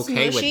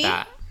okay Smushy? with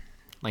that.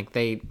 Like,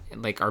 they,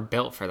 like, are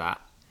built for that.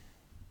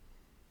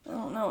 I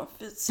don't know.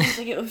 It seems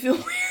like it would feel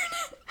weird.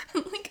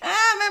 I'm like,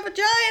 my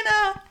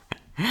vagina.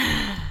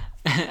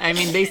 I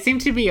mean, they seem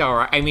to be all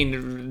right. I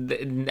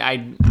mean,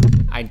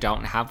 I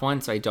don't have one,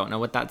 so I don't know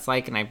what that's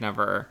like, and I've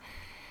never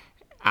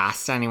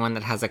asked anyone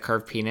that has a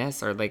curved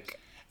penis or, like...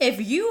 If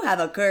you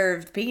have a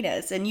curved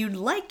penis and you'd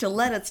like to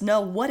let us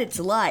know what it's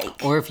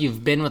like. Or if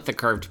you've been with the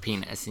curved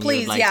penis. And Please,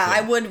 you would like yeah, to.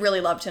 I would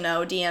really love to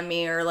know. DM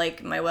me or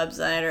like my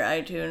website or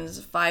iTunes,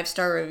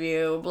 5-star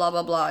review, blah,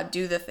 blah, blah.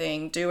 Do the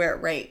thing. Do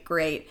it right.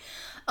 Great.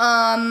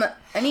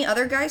 Any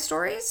other guy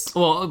stories?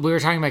 Well, we were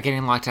talking about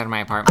getting locked out of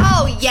my apartment.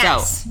 Oh,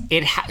 yes.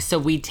 So so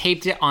we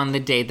taped it on the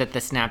day that the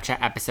Snapchat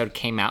episode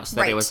came out, so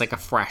that Right. it was like a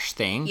fresh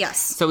thing. Yes.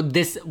 So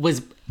this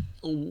was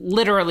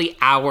literally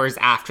hours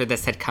after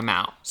this had come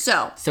out.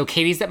 So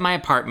Katie's at my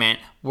apartment.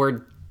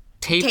 We're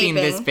taping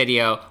this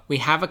video. We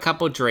have a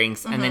couple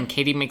drinks, and then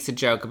Katie makes a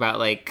joke about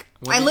like.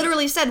 I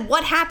literally said,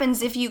 what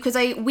happens if you,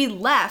 because we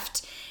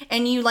left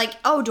and you like,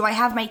 oh, do I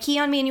have my key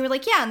on me? And you were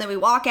like, yeah. And then we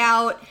walk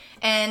out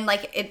and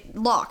like it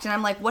locked. And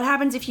I'm like, what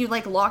happens if you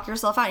like lock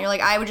yourself out? And you're like,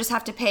 I would just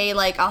have to pay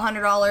like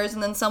 $100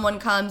 and then someone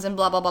comes and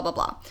blah, blah, blah, blah,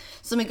 blah.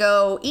 So we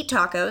go eat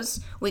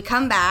tacos. We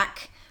come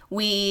back.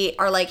 We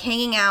are like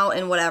hanging out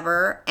and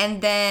whatever, and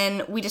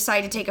then we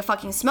decide to take a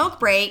fucking smoke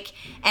break,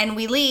 and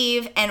we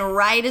leave, and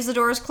right as the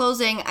door is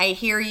closing, I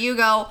hear you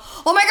go,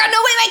 oh my god, no,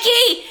 wait, my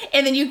key!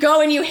 And then you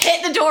go and you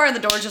hit the door, and the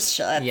door just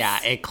shuts.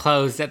 Yeah, it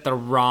closed at the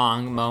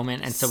wrong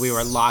moment, and so we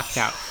were locked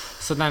out.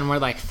 So then we're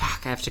like,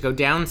 fuck, I have to go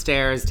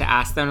downstairs to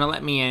ask them to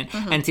let me in.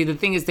 And see, the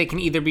thing is, they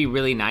can either be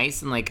really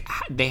nice and like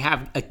they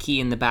have a key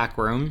in the back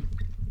room.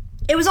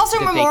 It was also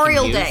that they can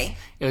Memorial use. Day.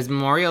 It was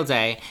Memorial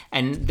Day,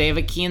 and they have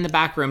a key in the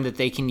back room that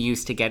they can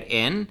use to get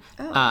in.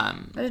 I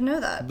didn't know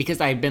that. Because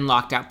I've been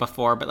locked out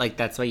before, but like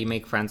that's why you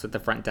make friends with the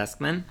front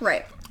deskman.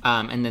 Right.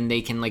 And then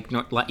they can like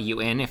not let you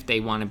in if they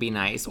want to be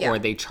nice, Yeah. or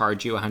they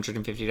charge you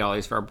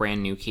 $150 for a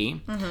brand new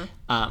key.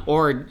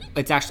 Or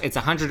it's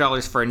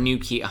 $100 for a new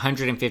key,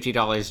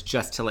 $150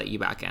 just to let you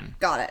back in.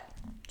 Got it.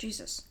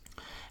 Jesus.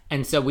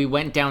 And so we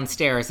went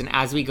downstairs, and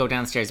as we go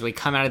downstairs, we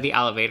come out of the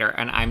elevator,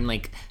 and I'm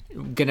like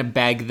gonna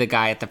beg the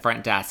guy at the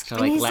front desk to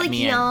like He's let like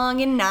me in.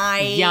 young and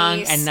nice.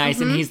 Young and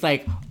nice, and he's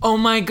like, "Oh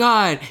my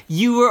God,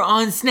 you were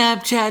on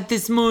Snapchat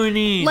this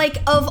morning." Like,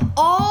 of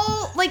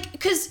all, like,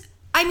 because,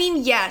 I mean,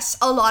 yes,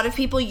 a lot of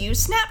people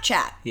use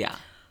Snapchat. yeah.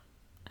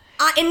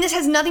 And this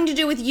has nothing to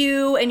do with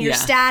you and your Yeah.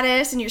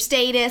 status and your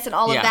status and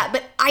all of Yeah. that,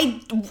 but I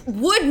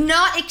would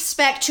not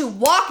expect to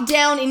walk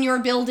down in your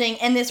building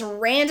and this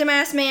random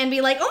ass man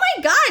be like, "Oh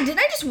my God, didn't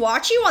I just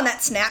watch you on that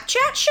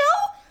Snapchat show?"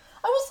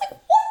 I was like,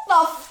 what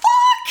the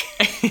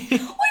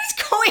fuck? What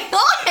is going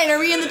on? Are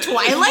we in the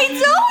Twilight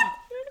Zone?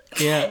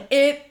 Yeah.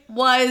 It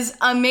was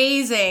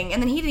amazing.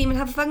 And then he didn't even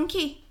have a fucking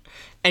key.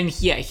 And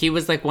he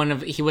was like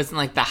he wasn't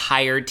like the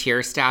higher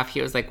tier staff.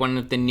 He was like one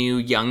of the new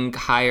young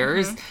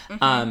hires.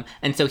 And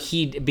so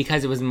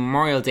because it was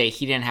Memorial Day,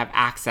 he didn't have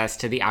access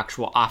to the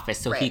actual office.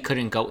 So he Right.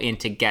 couldn't go in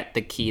to get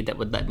the key that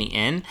would let me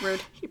in.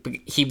 Rude.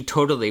 He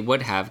totally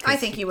would have. I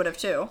think he would have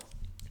too.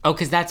 Oh,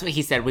 because that's what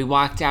he said. We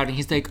walked out and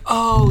he's like,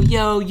 "Oh,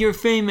 yo, you're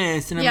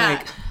famous." And I'm Yeah.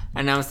 like,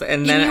 and I was, and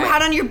And then you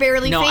had on your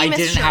Barely no, Famous I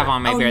didn't shirt. have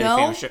on my Oh, Barely no?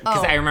 Famous shirt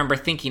because Oh. I remember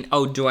thinking,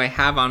 "Oh, do I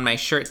have on my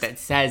shirt that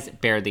says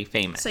Barely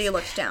Famous?" So you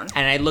looked down.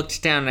 And I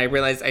looked down and I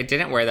realized I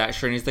didn't wear that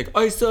shirt. And he's like,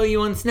 "I saw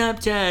you on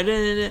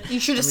Snapchat." You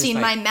should have seen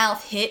my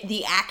mouth hit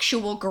the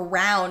actual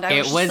ground. I It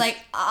was just was- like,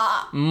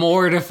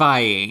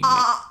 Mortifying.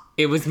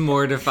 It was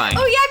mortifying.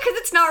 oh yeah, because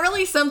it's not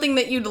really something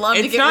that you'd love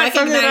to It's get not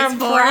something recognized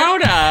that I'm for.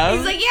 proud of.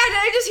 He's like, yeah, did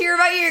I just hear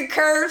about your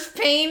curved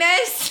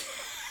penis?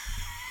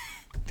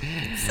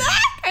 Zach,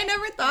 I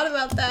never thought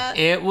about that.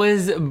 It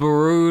was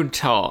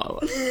brutal.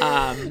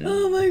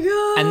 Oh my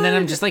god. And then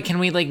I'm just like, can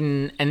we like,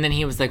 and then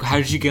he was like, how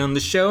did you get on the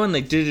show? And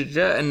like,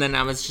 da-da-da. And then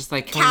I was just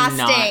like, can we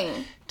not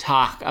Casting.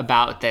 talk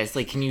about this?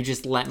 Like, can you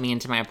just let me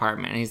into my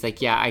apartment? And he's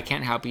like, yeah, I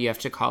can't help you. You have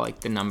to call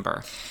like the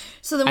number.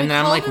 So then we And then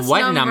I'm called like, this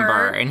what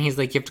number? And he's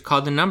like, you have to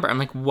call the number. I'm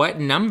like, what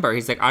number?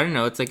 He's like, I don't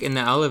know. It's like in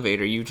the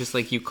elevator. You just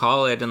like, you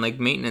call it and like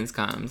maintenance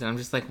comes. And I'm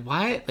just like,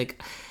 what?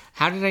 Like,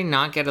 how did I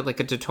not get like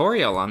a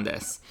tutorial on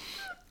this?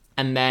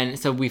 And then,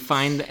 so we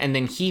find, and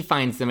then he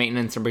finds the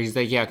maintenance number. He's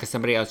like, yeah, because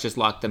somebody else just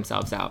locked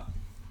themselves out.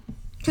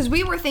 Because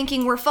we were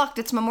thinking, we're fucked.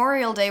 It's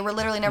Memorial Day. We're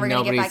literally never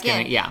going to get Nobody's back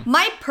in. gonna- yeah.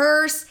 My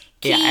purse,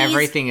 keys, Yeah,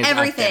 everything is up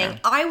everything. there.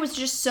 I was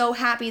just so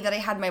happy that I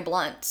had my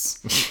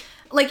blunts.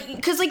 Like,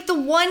 because, like, the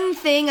one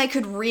thing I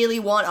could really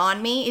want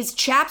on me is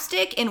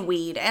chapstick and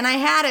weed. And I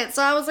had it.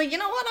 So I was like, you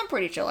know what? I'm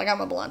pretty chill. I got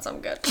my blunts. I'm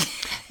good.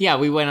 Yeah,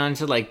 we went on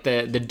to like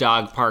the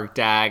dog park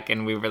deck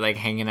and we were like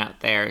hanging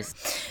out there.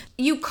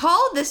 You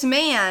called this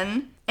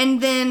man, and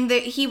then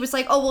he was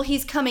like, oh, well,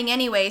 he's coming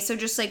anyway. So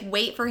just, like,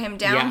 wait for him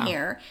down Yeah.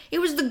 here. It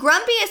was the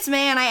grumpiest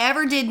man I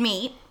ever did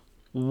meet.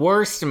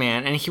 Worst,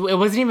 man. And it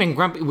wasn't even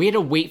grumpy. We had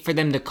to wait for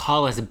them to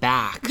call us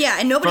back. Yeah,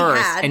 and nobody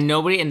first. had.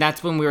 And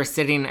that's when we were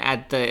sitting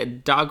at the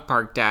dog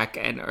park deck,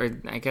 or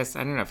I guess,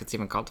 I don't know if it's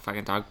even called the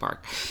fucking dog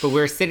park, but we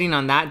were sitting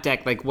on that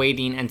deck, like,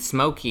 waiting and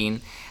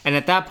smoking. And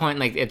at that point,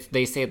 like,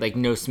 they say, like,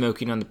 no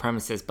smoking on the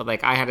premises, but,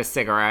 like, I had a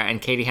cigarette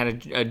and Katie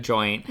had a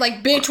joint.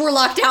 Like, bitch, we're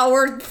locked out.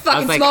 We're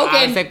fucking I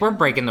smoking. was like, we're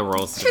breaking the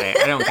rules today.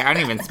 I don't care. I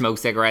don't even smoke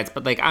cigarettes,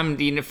 but, like,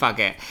 fuck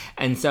it.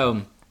 And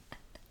so,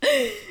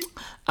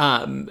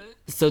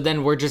 so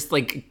then we're just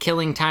like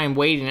killing time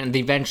waiting, and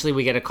eventually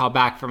we get a call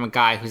back from a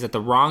guy who's at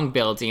the wrong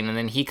building, and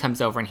then he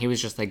comes over and he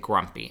was just like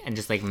grumpy and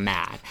just like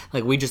mad.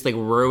 Like we just like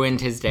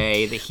ruined his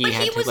day that he But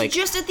had he to was like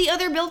just at the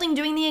other building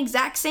doing the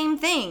exact same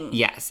thing.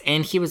 Yes,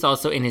 and he was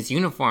also in his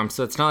uniform,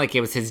 so it's not like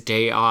it was his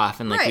day off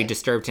and like we Right.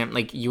 disturbed him.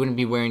 Like you wouldn't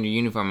be wearing your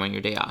uniform on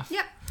your day off.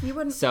 Yeah, you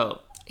wouldn't. So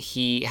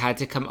he had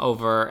to come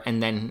over,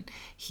 and then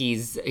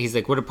he's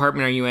like, what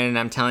apartment are you in? And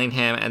I'm telling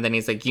him, and then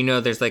he's like, you know,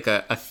 there's like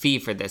a fee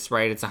for this,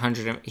 right? It's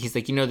 100. He's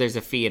like, you know, there's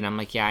a fee, and I'm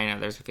like, yeah, I know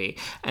there's a fee.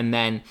 And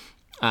then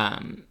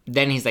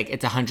he's like,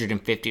 it's $150,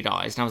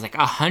 and I was like,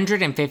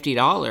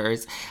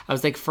 $150? I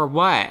was like, for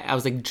what? I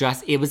was like,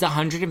 it was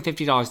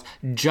 $150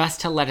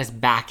 just to let us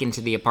back into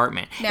the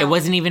apartment. No. It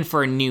wasn't even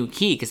for a new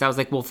key, because I was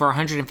like, well, for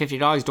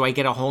 $150, do I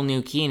get a whole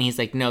new key? And he's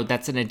like, no,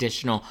 that's an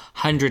additional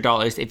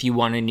 $100 if you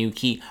want a new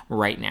key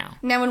right now.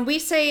 Now, when we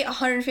say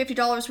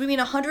 $150, we mean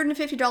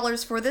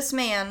 $150 for this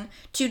man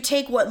to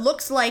take what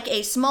looks like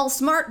a small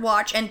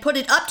smartwatch and put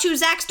it up to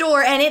Zach's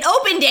door, and it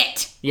opened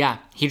it. Yeah,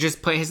 he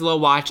just put his little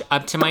watch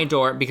up to my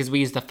door because we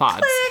use the fobs.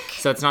 Click.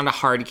 So it's not a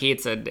hard key,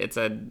 it's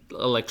a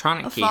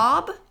electronic key.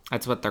 Fob?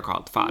 That's what they're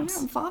called, fobs.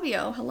 I'm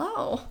Fabio.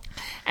 Hello.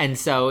 And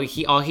so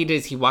all he did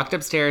is he walked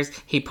upstairs,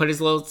 he put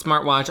his little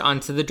smartwatch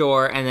onto the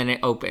door, and then it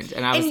opened.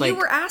 And I was And like, you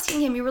were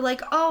asking him, you were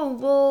like, oh,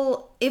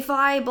 well, if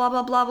I blah,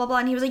 blah, blah, blah, blah.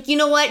 And he was like, you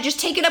know what?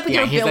 Just take it up with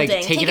your he's like,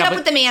 building. Take it up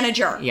with the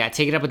manager. yeah,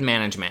 take it up with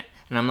management.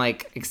 And I'm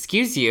like,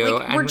 excuse you.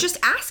 Like, we're just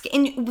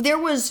asking. And there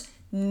was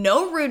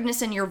no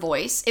rudeness in your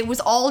voice. It was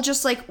all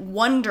just like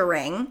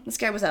wondering. This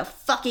guy was a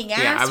fucking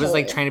asshole. Yeah, I was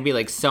like trying to be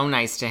like so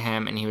nice to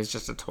him, and he was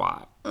just a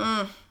twat.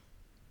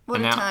 What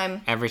And a now,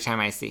 time. Every time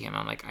I see him,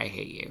 I'm like, I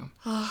hate you.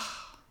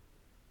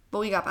 But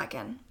we got back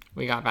in.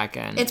 We got back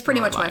in. It's pretty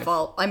We're much my alive.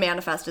 fault. I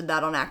manifested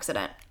that on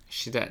accident.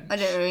 She did. I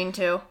didn't mean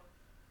to.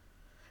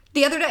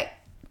 The other day,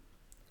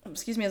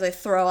 excuse me as I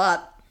throw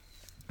up.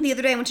 The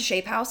other day I went to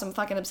Shape House. I'm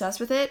fucking obsessed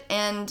with it.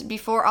 And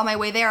before, on my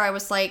way there, I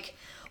was like,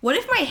 what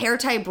if my hair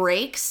tie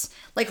breaks,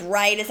 like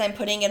right as I'm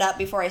putting it up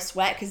before I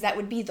sweat? Because that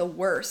would be the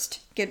worst.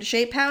 Get to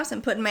Shape House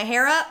and putting my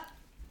hair up.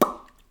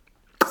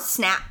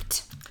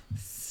 Snapped.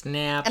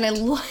 Snap. And I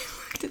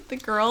looked at the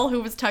girl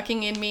who was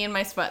tucking in me in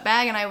my sweat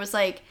bag, and I was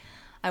like,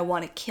 I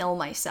want to kill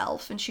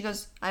myself. And she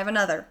goes, I have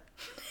another.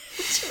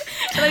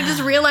 And I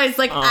just realized,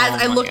 like,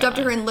 as I looked up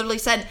to her and literally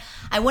said,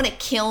 I want to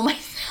kill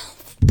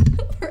myself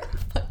for a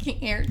fucking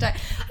hair tie.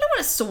 I don't want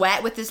to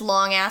sweat with this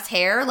long ass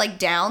hair, like,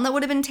 down. That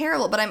would have been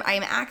terrible. But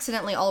I'm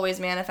accidentally always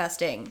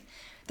manifesting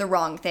the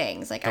wrong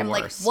things. Like, I'm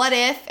worst. like, what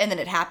if? And then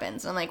it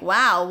happens. And I'm like,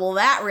 wow, well,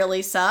 that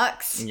really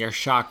sucks. Your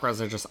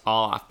chakras are just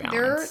all off balance.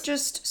 They're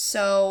just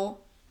so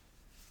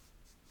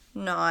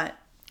not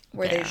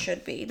where they Yeah.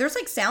 should be. There's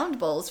like sound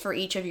bowls for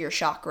each of your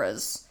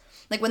chakras.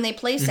 Like when they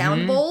play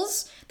sound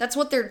bowls, that's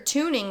what they're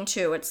tuning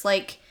to. It's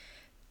like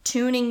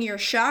tuning your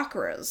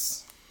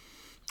chakras.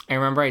 I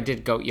remember I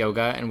did goat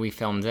yoga and we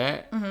filmed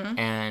it,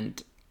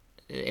 and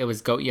it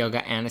was goat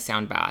yoga and a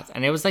sound bath,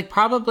 and it was like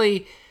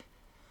probably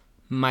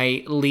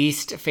my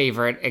least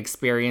favorite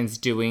experience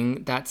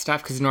doing that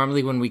stuff, because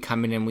normally when we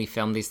come in and we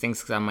film these things,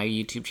 because on my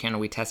YouTube channel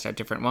we test out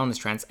different wellness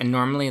trends, and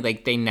normally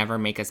like they never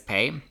make us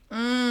pay,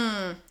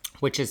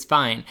 which is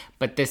fine.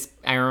 But this,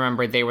 I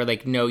remember they were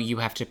like, no, you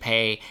have to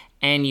pay,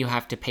 and you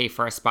have to pay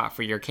for a spot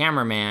for your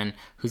cameraman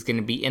who's going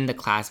to be in the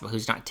class but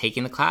who's not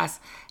taking the class.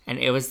 And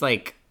it was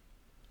like,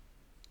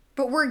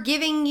 But we're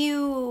giving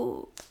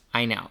you...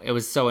 I know, it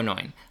was so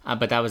annoying.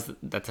 But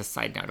that's a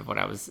side note of what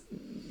I was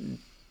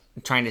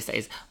trying to say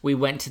is we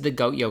went to the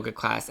goat yoga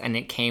class, and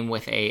it came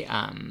with a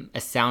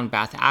sound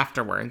bath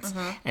afterwards.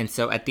 And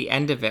so at the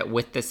end of it,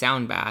 with the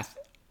sound bath,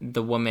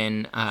 the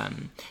woman,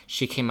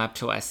 she came up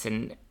to us,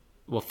 and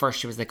well, first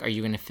she was like, are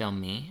you going to film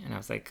me? And I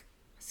was like,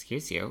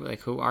 excuse you,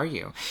 like, who are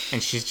you?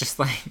 And she's just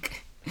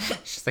like,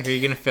 are you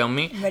going to film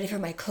me? I'm ready for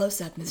my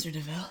close-up, Mr.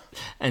 DeVille.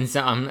 And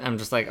so I'm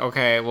just like,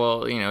 okay,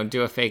 well,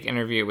 do a fake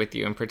interview with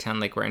you and pretend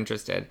like we're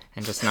interested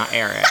and just not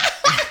air it.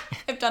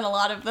 I've done a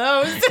lot of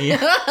those.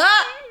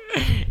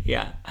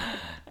 Yeah.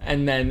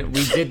 And then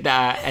we did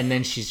that, and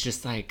then she's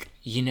just like,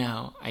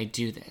 I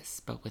do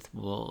this, but with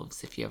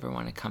wolves, if you ever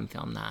want to come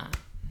film that.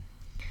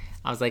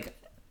 I was like,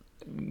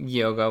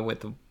 yoga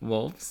with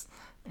wolves?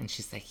 And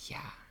she's like, yeah.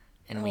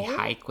 And we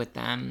hike with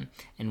them,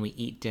 and we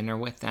eat dinner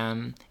with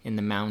them in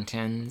the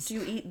mountains. Do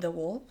you eat the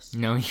wolves?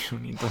 No, you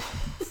don't eat the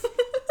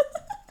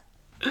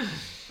wolves.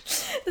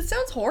 That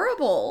sounds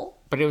horrible.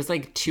 But it was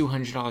like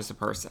 $200 a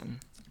person.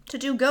 To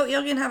do goat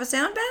yoga and have a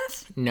sound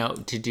bath? No,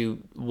 to do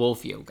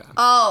wolf yoga.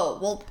 Oh,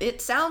 well, it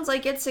sounds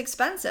like it's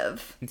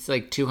expensive. It's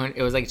like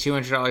it was like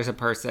 $200 a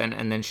person,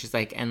 and then she's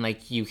like, and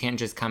like you can't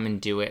just come and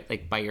do it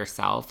like by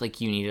yourself. Like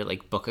you need to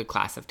like book a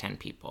class of 10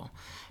 people,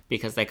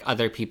 because like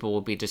other people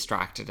will be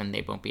distracted and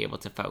they won't be able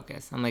to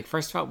focus. I'm like,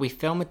 first of all, we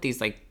film at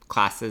these like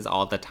classes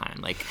all the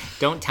time. Like,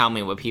 don't tell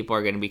me what people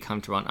are going to be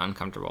comfortable and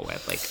uncomfortable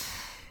with. Like,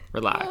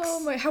 relax.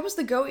 Oh my! How was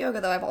the goat yoga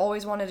though? I've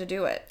always wanted to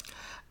do it.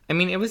 I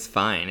mean, it was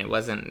fine. It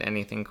wasn't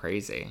anything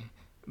crazy,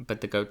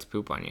 but the goats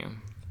poop on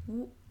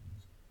you.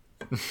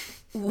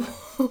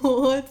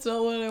 That's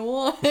not what I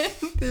want.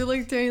 They're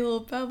like tiny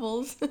little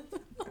pebbles.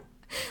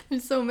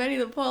 There's so many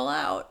to pull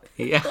out.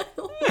 Yeah.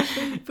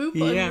 Poop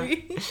on Yeah.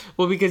 me.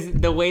 Well, because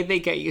the way they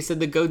get you, so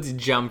the goats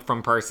jump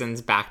from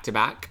persons back to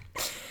back.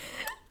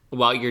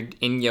 While you're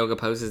in yoga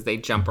poses, they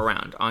jump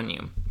around on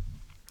you.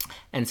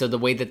 And so the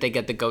way that they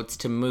get the goats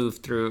to move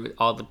through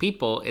all the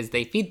people is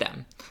they feed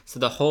them. So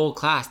the whole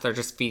class, they're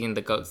just feeding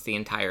the goats the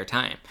entire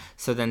time.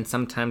 So then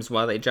sometimes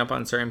while they jump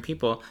on certain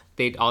people,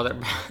 all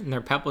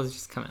their pebbles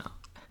just come out.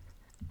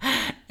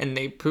 And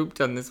they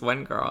pooped on this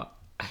one girl.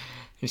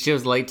 And she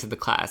was late to the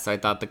class, so I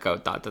thought the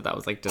goat thought that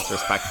was like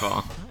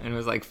disrespectful. And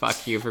was like,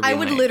 fuck you for being I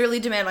would late. literally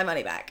demand my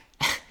money back.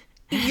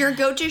 Your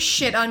goat just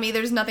shit on me.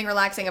 There's nothing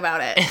relaxing about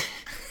it.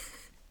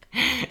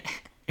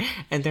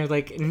 And they're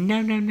like,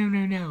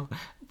 no.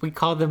 We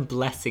call them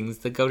blessings.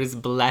 The goat is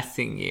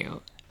blessing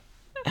you.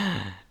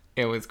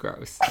 It was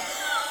gross.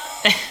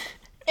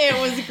 It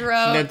was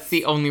gross. That's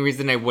the only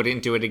reason I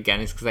wouldn't do it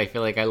again, is because I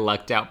feel like I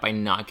lucked out by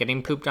not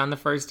getting pooped on the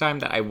first time,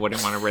 that I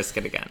wouldn't want to risk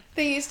it again.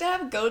 They used to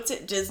have goats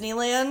at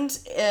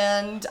Disneyland,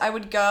 and I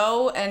would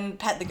go and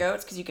pet the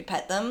goats because you could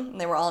pet them,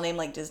 and they were all named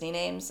like Disney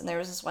names. And there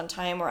was this one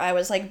time where I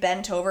was like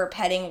bent over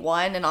petting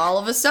one, and all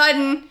of a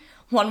sudden,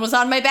 one was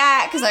on my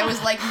back because I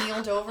was like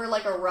kneeled over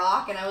like a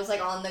rock, and I was like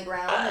on the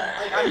ground,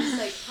 and like I was just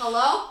like,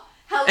 hello?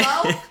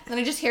 And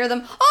I just hear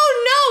them,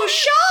 oh no,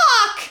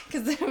 shock!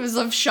 Because it was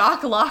of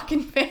shock, lock,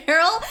 and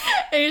barrel.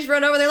 And I just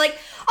run over, they're like,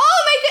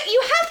 oh my god,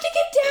 you have to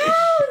get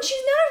down!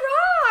 She's not a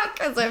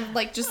fuck? As I'm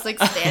like just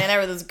like standing there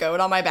with this goat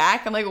on my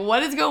back. I'm like,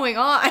 what is going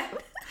on?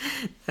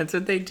 That's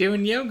what they do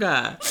in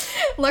yoga.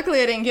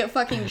 Luckily, I didn't get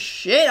fucking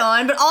shit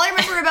on, but all I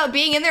remember about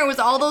being in there was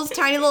all those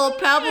tiny little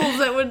pebbles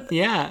that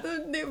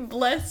would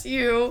bless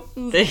you.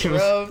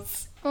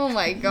 Gross. Oh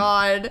my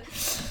god.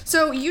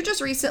 So you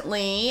just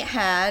recently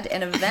had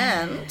an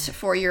event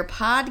for your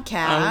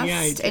podcast. Oh, yeah,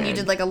 I did. And you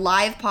did like a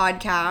live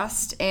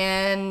podcast,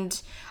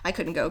 and I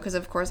couldn't go because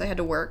of course I had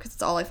to work, because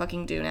it's all I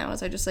fucking do now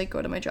is I just like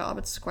go to my job.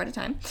 It's quite a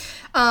time.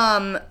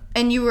 And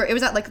it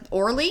was at like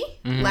Orly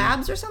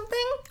Labs or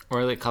something?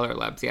 Orly Color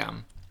Labs, yeah.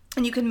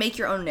 And you can make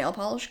your own nail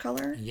polish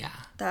color? Yeah.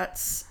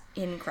 That's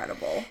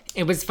incredible.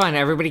 It was fun.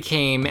 Everybody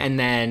came, and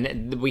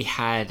then we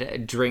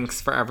had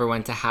drinks for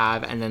everyone to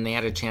have, and then they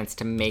had a chance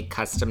to make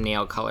custom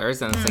nail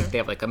colors. And it's like they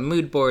have like a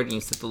mood board, and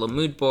you set the little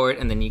mood board,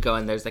 and then you go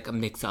and there's like a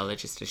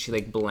mixologist, and she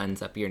like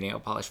blends up your nail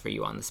polish for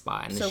you on the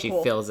spot, and then she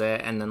fills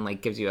it, and then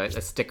like gives you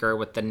a sticker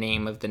with the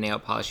name of the nail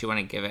polish you want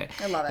to give it.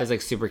 I love it. It was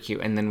like super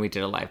cute. And then we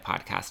did a live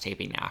podcast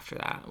taping after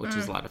that, which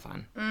was a lot of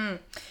fun.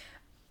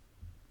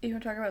 You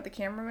want to talk about the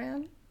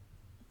cameraman?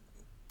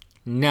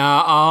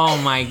 No, oh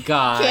my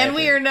god. Can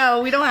we or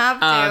no? We don't have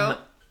to.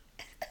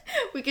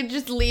 We could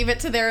just leave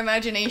it to their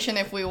imagination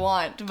if we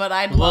want, but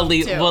I'd love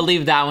to. We'll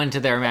leave that one to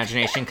their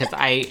imagination, because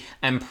I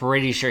am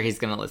pretty sure he's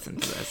going to listen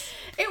to this.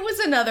 It was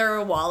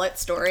another wallet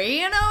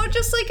story,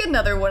 just like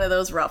another one of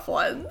those rough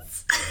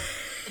ones.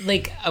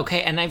 Like,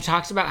 okay, and I've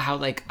talked about how,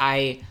 like,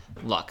 I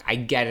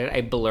get it.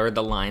 I blur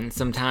the lines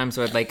sometimes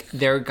where, like,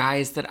 there are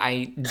guys that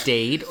I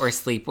date or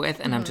sleep with,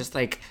 and I'm just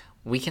like,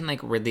 we can, like,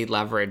 really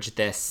leverage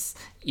this,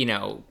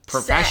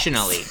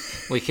 professionally.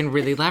 Sex. We can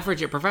really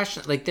leverage it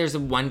professionally. Like, there's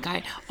one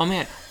guy, oh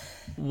man,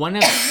 one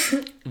of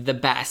the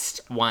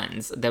best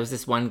ones, there was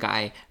this one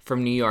guy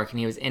from New York, and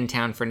he was in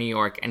town for New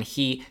York, and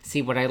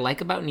what I like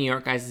about New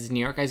York guys is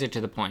New York guys are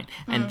to the point,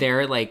 and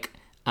they're like,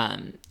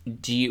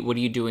 what are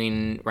you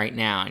doing right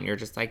now? And you're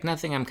just like,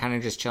 nothing, I'm kind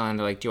of just chilling.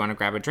 They're like, do you want to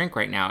grab a drink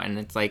right now? And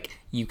it's like,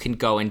 you can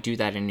go and do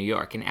that in New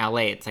York. In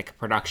LA, it's like a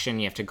production,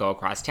 you have to go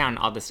across town,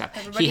 all this stuff.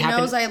 Everybody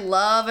knows I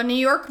love a New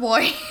York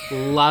boy.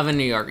 Love a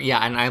New York, yeah,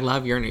 and I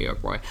love your New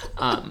York boy.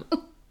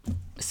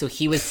 So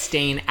he was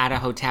staying at a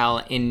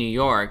hotel in New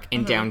York,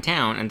 in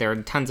downtown, and there are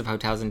tons of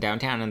hotels in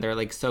downtown, and they're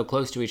like so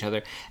close to each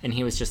other. And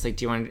he was just like,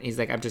 he's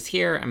like, I'm just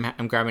here,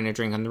 I'm grabbing a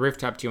drink on the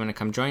rooftop, do you want to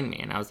come join me?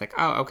 And I was like,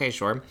 oh, okay,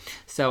 sure.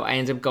 So I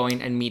ended up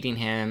going and meeting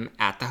him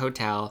at the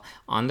hotel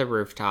on the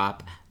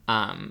rooftop.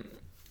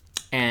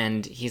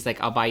 And he's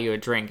like, I'll buy you a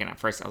drink. And at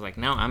first I was like,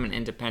 no, I'm an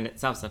independent,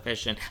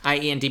 self-sufficient,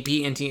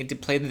 IENTP, to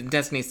play the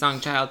Destiny's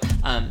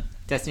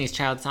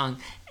Child song.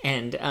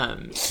 And I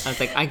was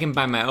like, I can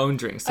buy my own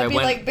drink. So I'd be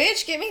like,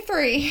 bitch, give me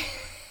 3.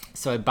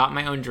 So I bought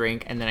my own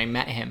drink, and then I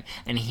met him,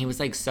 and he was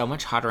like so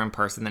much hotter in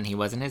person than he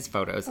was in his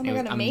photos. Oh my it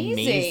was God,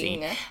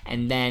 amazing.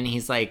 And then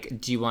he's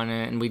like, do you want to,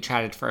 and we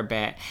chatted for a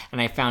bit,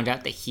 and I found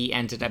out that he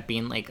ended up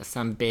being like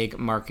some big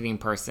marketing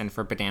person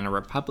for Banana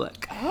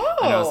Republic. Oh.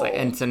 And I was like,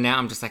 and so now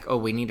I'm just like, oh,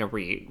 we need to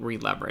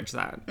re-leverage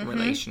that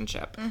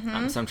relationship.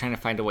 So I'm trying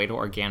to find a way to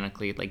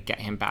organically like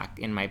get him back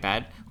in my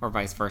bed, or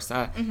vice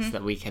versa, so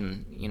that we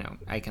can,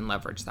 I can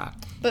leverage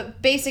that.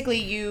 But basically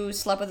you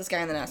slept with this guy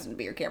and then asked him to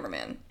be your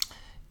cameraman.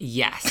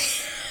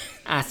 Yes.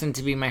 Asked him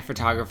to be my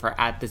photographer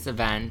at this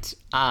event.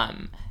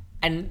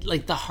 And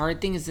like the hard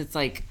thing is, it's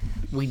like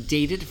we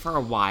dated for a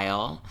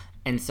while,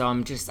 and so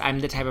I'm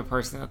the type of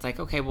person that's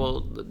like, okay,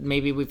 well,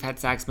 maybe we've had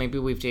sex, maybe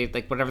we've dated,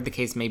 like whatever the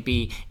case may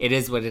be, it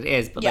is what it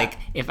is. But like,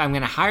 if I'm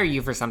gonna hire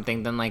you for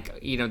something, then like,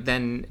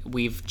 then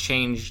we've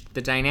changed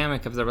the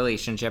dynamic of the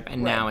relationship,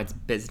 and now it's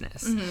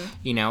business.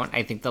 And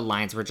I think the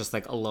lines were just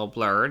like a little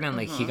blurred, and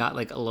like he got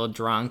like a little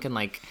drunk, and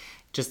like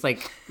just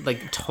like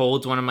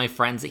told one of my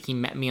friends that he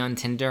met me on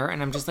Tinder, and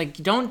I'm just like,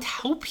 don't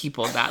tell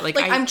people that. Like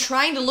I'm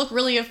trying to look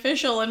really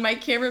official, and my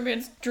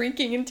cameraman's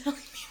drinking and telling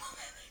people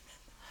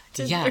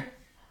that. Yeah.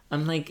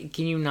 I'm like,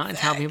 can you not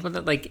tell people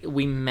that like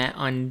we met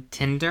on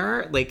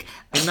Tinder? Like,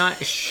 I'm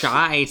not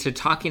shy to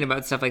talking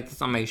about stuff like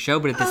this on my show,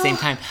 but at the same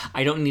time,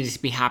 I don't need it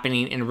to be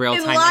happening in real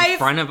time in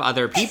front of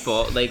other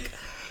people. Like,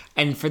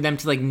 and for them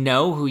to like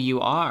know who you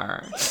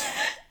are.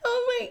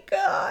 Oh my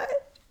God.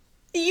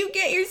 You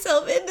get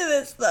yourself into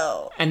this,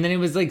 though. And then it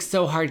was, like,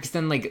 so hard, because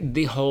then, like,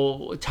 the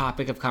whole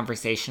topic of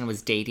conversation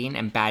was dating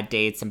and bad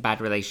dates and bad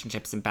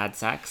relationships and bad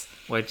sex,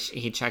 which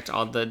he checked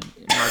all the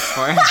marks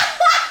for.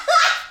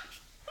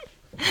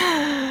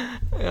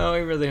 Oh, I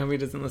really hope he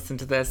doesn't listen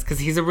to this, because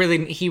he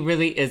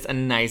really is a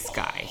nice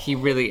guy. He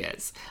really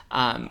is.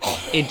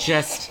 It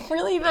just...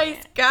 Really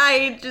nice guy,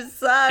 it just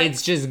sucks.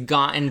 It's just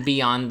gotten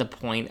beyond the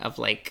point of,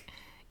 like...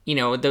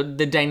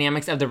 the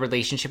dynamics of the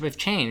relationship have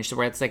changed,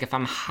 where it's like, if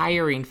I'm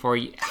hiring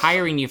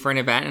you for an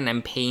event and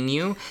I'm paying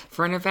you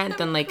for an event,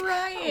 then like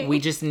we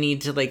just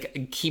need to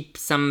like keep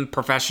some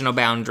professional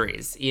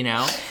boundaries,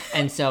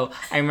 And so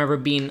I remember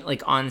being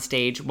like on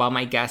stage while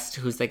my guest,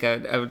 who's like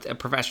a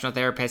professional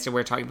therapist, and we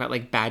were talking about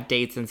like bad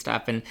dates and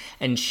stuff,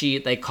 and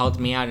she like called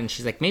me out, and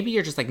she's like, maybe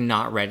you're just like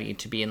not ready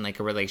to be in like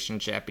a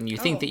relationship, and you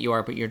think that you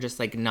are, but you're just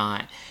like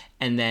not.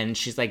 And then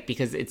she's like,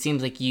 because it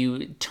seems like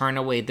you turn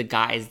away the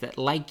guys that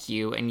like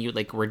you and you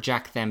like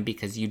reject them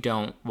because you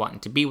don't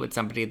want to be with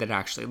somebody that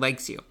actually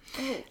likes you.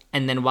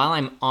 And then while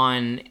I'm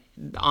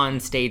on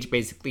stage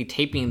basically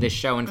taping this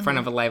show in front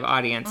of a live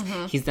audience,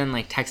 he's then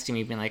like texting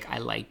me being like, I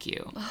like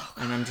you.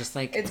 And I'm just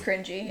like, It's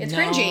cringy. It's no.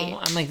 cringy.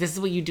 I'm like, this is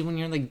what you do when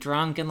you're like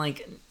drunk and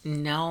like,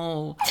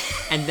 no.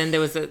 And then there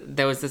was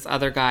this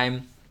other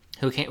guy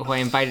who I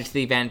invited to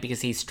the event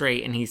because he's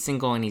straight and he's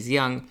single and he's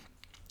young.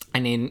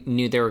 And I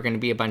knew there were going to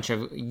be a bunch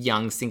of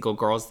young single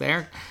girls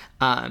there.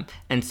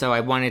 And so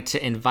I wanted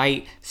to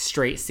invite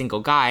straight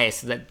single guys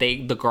so that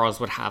the girls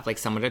would have like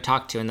someone to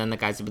talk to. And then the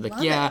guys would be like,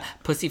 Love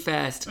it. pussy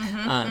fest.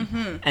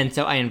 And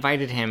so I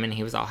invited him and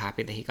he was all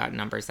happy that he got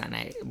numbers and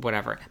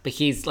whatever. But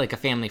he's like a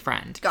family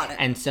friend. Got it.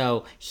 And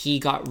so he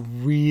got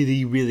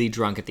really, really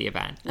drunk at the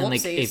event. And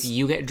like, Whoopsies. if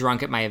you get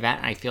drunk at my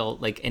event, I feel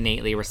like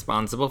innately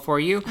responsible for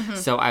you.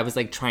 So I was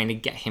like trying to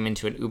get him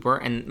into an Uber.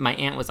 And my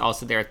aunt was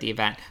also there at the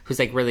event, who's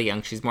like really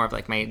young. She's more of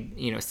like my,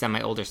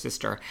 semi-older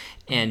sister.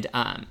 And,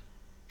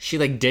 she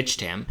like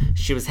ditched him.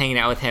 She was hanging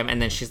out with him, and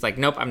then she's like,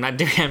 "Nope, I'm not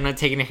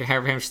taking care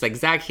of him." She's like,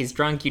 "Zach, he's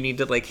drunk. You need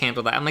to like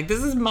handle that." I'm like,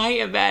 "This is my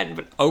event,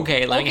 but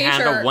okay, let me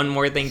handle sure. one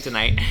more thing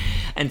tonight."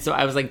 And so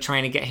I was like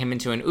trying to get him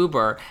into an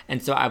Uber,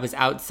 and so I was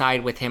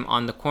outside with him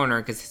on the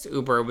corner because his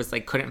Uber was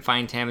like couldn't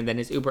find him, and then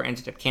his Uber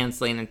ended up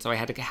canceling, and so I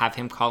had to have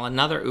him call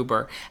another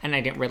Uber, and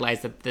I didn't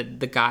realize that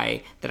the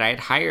guy that I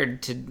had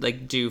hired to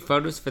like do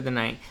photos for the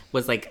night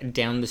was like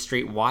down the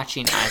street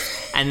watching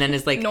us, and then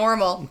is like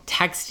Normal.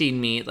 texting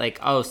me like,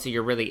 "Oh, so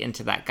you're really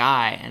into that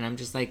guy?" And I'm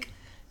just like,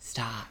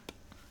 stop.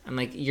 I'm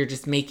like, you're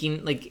just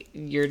making like,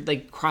 you're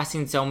like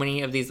crossing so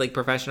many of these like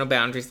professional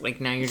boundaries,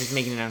 like now you're just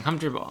making it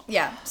uncomfortable.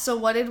 Yeah. So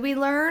what did we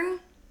learn?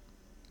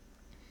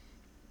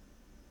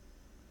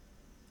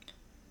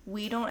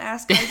 We don't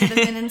ask guys that have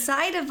been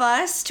inside of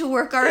us to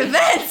work our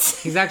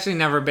events. He's actually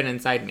never been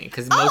inside me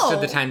because most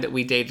of the Oh. time that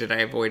we dated, I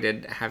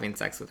avoided having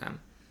sex with him.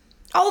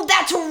 Oh,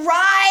 that's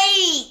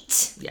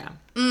right.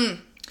 Yeah.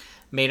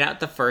 Made out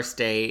the first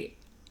date,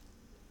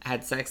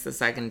 had sex the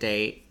second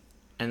date,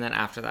 and then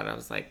after that I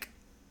was like,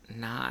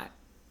 not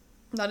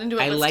into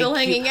it, I but like still you.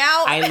 hanging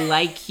out. I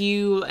like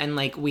you, and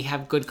like we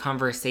have good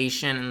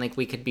conversation, and like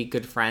we could be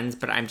good friends.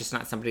 But I'm just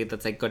not somebody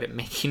that's like good at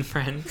making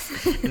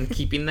friends and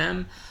keeping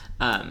them.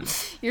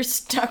 You're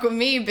stuck with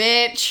me,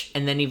 bitch.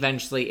 And then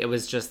eventually it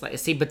was just like,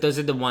 see, but those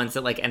are the ones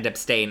that like end up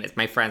staying. It's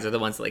my friends are the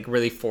ones that like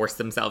really force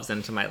themselves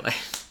into my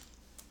life,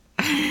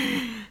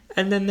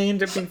 and then they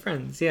end up being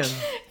friends. Yeah.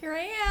 Here I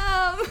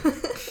am.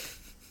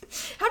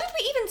 How did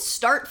we even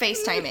start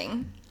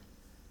FaceTiming?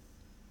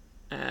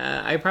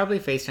 I probably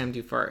FaceTimed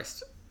you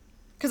first.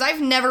 Because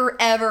I've never,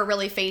 ever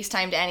really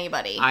FaceTimed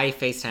anybody. I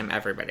FaceTime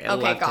everybody. I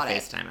Okay, love to got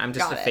it. FaceTime. I'm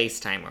just Got a it.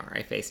 FaceTimer.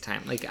 I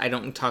FaceTime. Like, I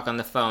don't talk on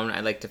the phone. I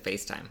like to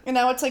FaceTime. And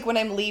now it's like when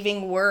I'm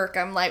leaving work,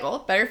 I'm like, well,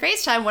 better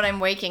FaceTime. When I'm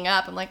waking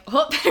up, I'm like,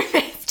 oh, better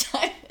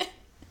FaceTime.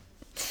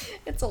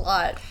 It's a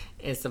lot.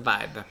 It's a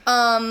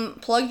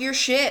vibe. Plug your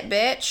shit,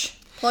 bitch.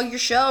 Plug your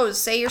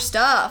shows. Say your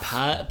stuff.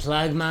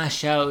 Plug my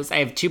shows. I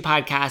have 2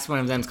 podcasts. One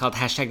of them is called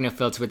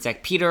 #NoFilter with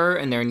Zach Peter,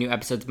 and there are new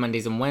episodes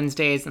Mondays and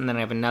Wednesdays. And then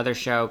I have another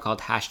show called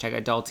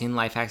 #Adulting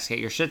Life Hacks to Get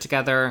Your Shit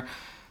Together,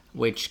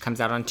 which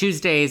comes out on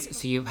Tuesdays.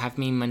 So you have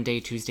me Monday,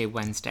 Tuesday,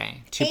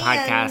 Wednesday. 2 And-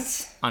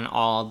 podcasts on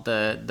all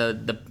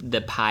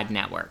the pod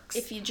networks.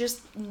 If you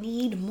just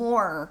need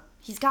more,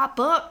 he's got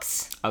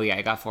books. Oh yeah,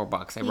 I got 4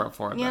 books. I wrote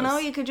 4 of those. You know,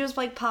 you could just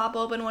like pop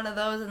open one of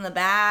those in the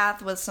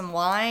bath with some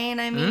wine.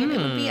 I mean, it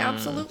would be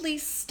absolutely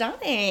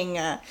stunning.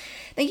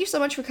 Thank you so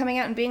much for coming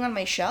out and being on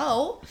my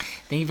show.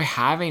 Thank you for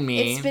having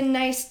me. It's been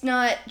nice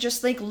not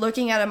just like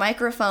looking at a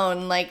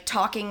microphone, like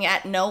talking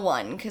at no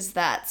one, because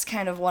that's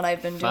kind of what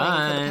I've been doing for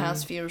the Fun.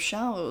 past few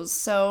shows.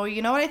 So,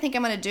 you know what I think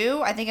I'm going to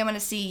do? I think I'm going to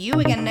see you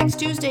again next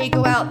Tuesday.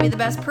 Go out, be the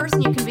best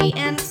person you can be,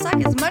 and suck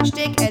as much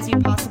dick as you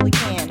possibly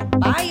can.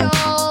 Bye,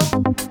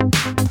 y'all.